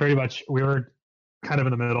pretty much we were kind of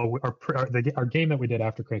in the middle. Our game that we did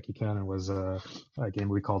after Cranky Cannon was a game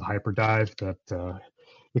we called Hyperdive that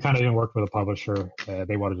we kind of didn't work with a publisher.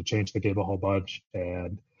 They wanted to change the game a whole bunch,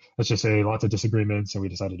 and let's just say lots of disagreements, and we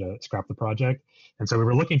decided to scrap the project. And so we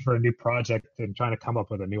were looking for a new project and trying to come up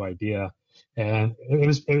with a new idea. And it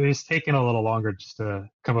was taking a little longer just to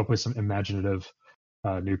come up with some imaginative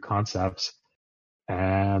new concepts.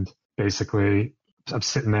 And basically, I'm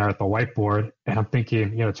sitting there at the whiteboard and I'm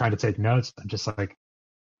thinking, trying to take notes. I'm just like,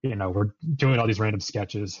 we're doing all these random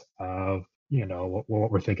sketches of,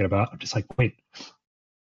 what we're thinking about. I'm just like, wait,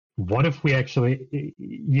 what if we actually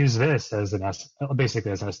use this as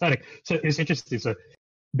basically as an aesthetic? So it's interesting. So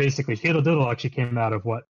basically, Feudal Doodle actually came out of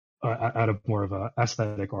out of more of a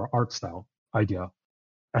aesthetic or art style idea.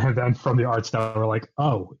 And then from the art style, we're like,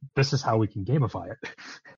 oh, this is how we can gamify it.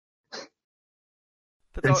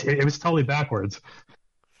 It was totally backwards.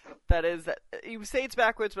 That is, you say it's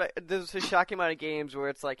backwards, but there's a shocking amount of games where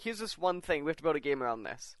it's like, here's this one thing, we have to build a game around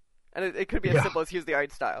this. And it could be as simple as here's the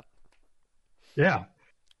art style. Yeah.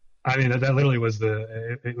 I mean, that literally was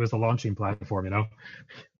the launching platform,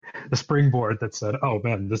 the springboard that said, oh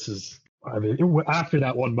man, this is, after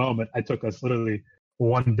that one moment, it took us literally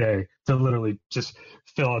one day to literally just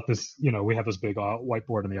fill out this, we have this big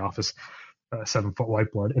whiteboard in the office, 7-foot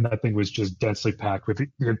whiteboard, and that thing was just densely packed with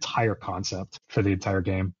the entire concept for the entire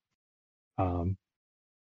game.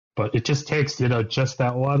 But it just takes, just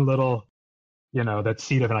that one little, that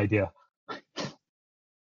seed of an idea.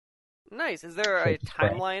 Nice. Is there a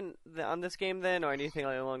timeline on this game then, or anything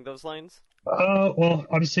along those lines? Well,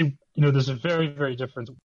 obviously, there's a very, very different,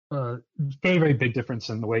 very, very big difference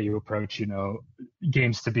in the way you approach,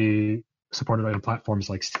 games to be supported on platforms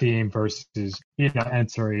like Steam versus,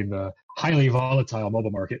 entering the highly volatile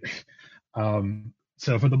mobile market.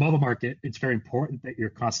 So for the mobile market, it's very important that you're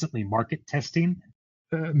constantly market testing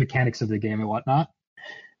mechanics of the game and whatnot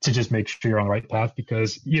to just make sure you're on the right path,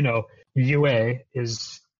 because, UA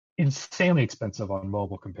is insanely expensive on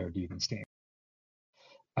mobile compared to even Steam.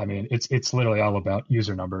 I mean, it's literally all about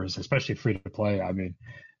user numbers, especially free to play. I mean,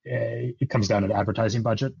 it comes down to the advertising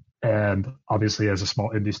budget, and obviously as a small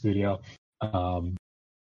indie studio,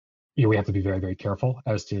 we have to be very, very careful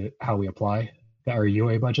as to how we apply our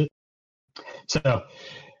UA budget. So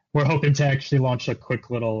we're hoping to actually launch a quick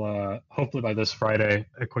little, hopefully by this Friday,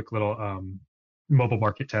 a quick little mobile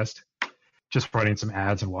market test, just running some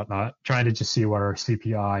ads and whatnot, trying to just see what our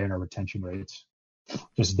CPI and our retention rates,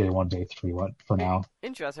 just day 1, day 3, what for now.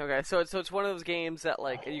 Interesting. Okay, so it's one of those games that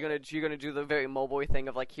like you're gonna do the very mobile thing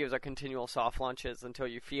of like, here's our continual soft launches until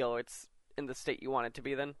you feel it's in the state you want it to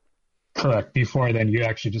be. Then correct. Before then, you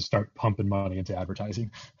actually just start pumping money into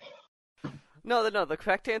advertising. No. The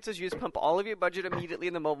correct answer is you just pump all of your budget immediately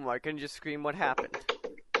in the mobile market and just scream what happened.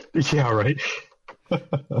 Yeah, right.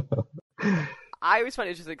 I always find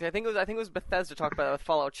it interesting because I think it was Bethesda talked about it with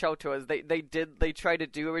Fallout Shelter. Is they tried to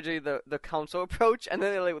do originally the console approach, and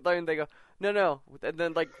then they learned, they go no, and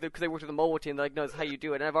then like because they worked with the mobile team, they're like, no, this is how you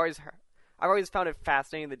do it. And I've always found it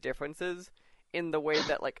fascinating, the differences in the way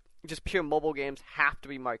that like just pure mobile games have to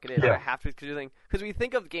be marketed, or have to be because we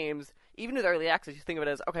think of games, even with early access, you think of it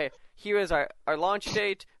as, okay, here is our launch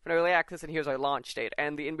date for early access, and here's our launch date,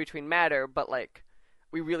 and the in between matter, but like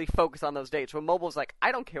we really focus on those dates. Where mobile's like,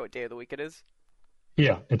 I don't care what day of the week it is.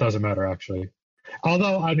 Yeah, it doesn't matter actually.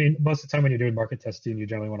 Although, I mean, most of the time when you're doing market testing, you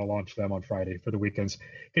generally want to launch them on Friday for the weekends,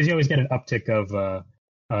 because you always get an uptick of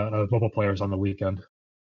mobile players on the weekend.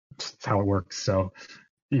 That's how it works. So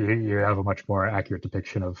you have a much more accurate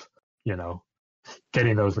depiction of,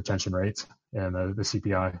 getting those retention rates and the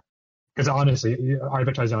CPI. Because honestly,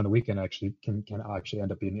 advertising on the weekend actually can actually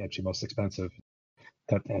end up being actually most expensive,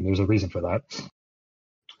 and there's a reason for that.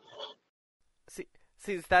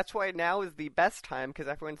 See, that's why now is the best time, because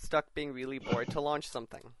everyone's stuck being really bored to launch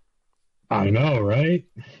something. I know, right?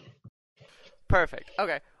 Perfect.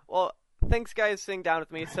 Okay. Well, thanks, guys, for sitting down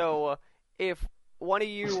with me. So, if one of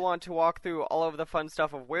you want to walk through all of the fun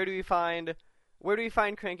stuff of where do we find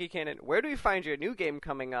Cranky Cannon, where do we find your new game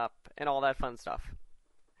coming up, and all that fun stuff.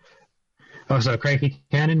 Oh, so Cranky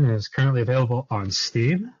Cannon is currently available on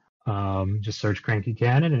Steam. Just search Cranky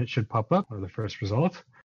Cannon and it should pop up, or the first result.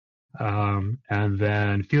 And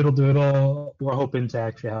then Feudal Doodle, we're hoping to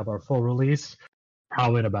actually have our full release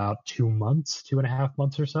probably in about 2.5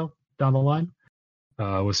 months or so down the line,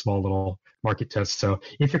 with small little market tests. So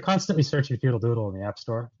if you're constantly searching Feudal Doodle in the App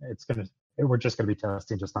Store, we're just gonna be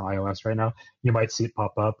testing just on iOS right now. You might see it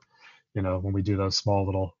pop up, when we do those small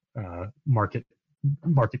little market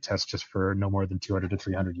tests just for no more than 200 to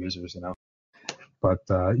 300 users, But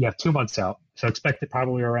yeah, 2 months out. So expect it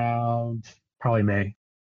probably around May.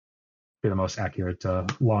 Be the most accurate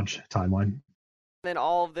launch timeline. Then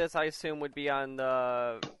all of this, I assume, would be on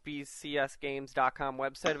the bcsgames.com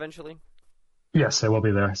website eventually? Yes, it will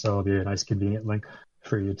be there. So it'll be a nice convenient link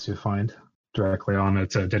for you to find directly on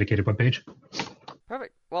its dedicated webpage.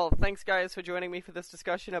 Perfect. Well, thanks, guys, for joining me for this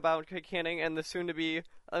discussion about canning and the soon-to-be...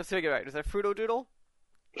 Let's make it right. Is that Feudal Doodle?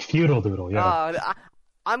 Feudal Doodle, yeah.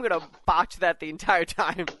 I'm going to botch that the entire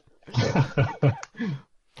time.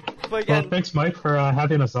 But again, well, thanks, Mike, for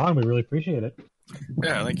having us on. We really appreciate it.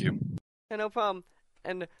 Yeah, thank you. Yeah, no problem.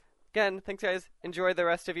 And again, thanks, guys. Enjoy the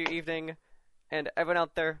rest of your evening. And everyone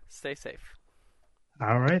out there, stay safe.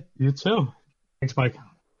 All right. You too. Thanks, Mike.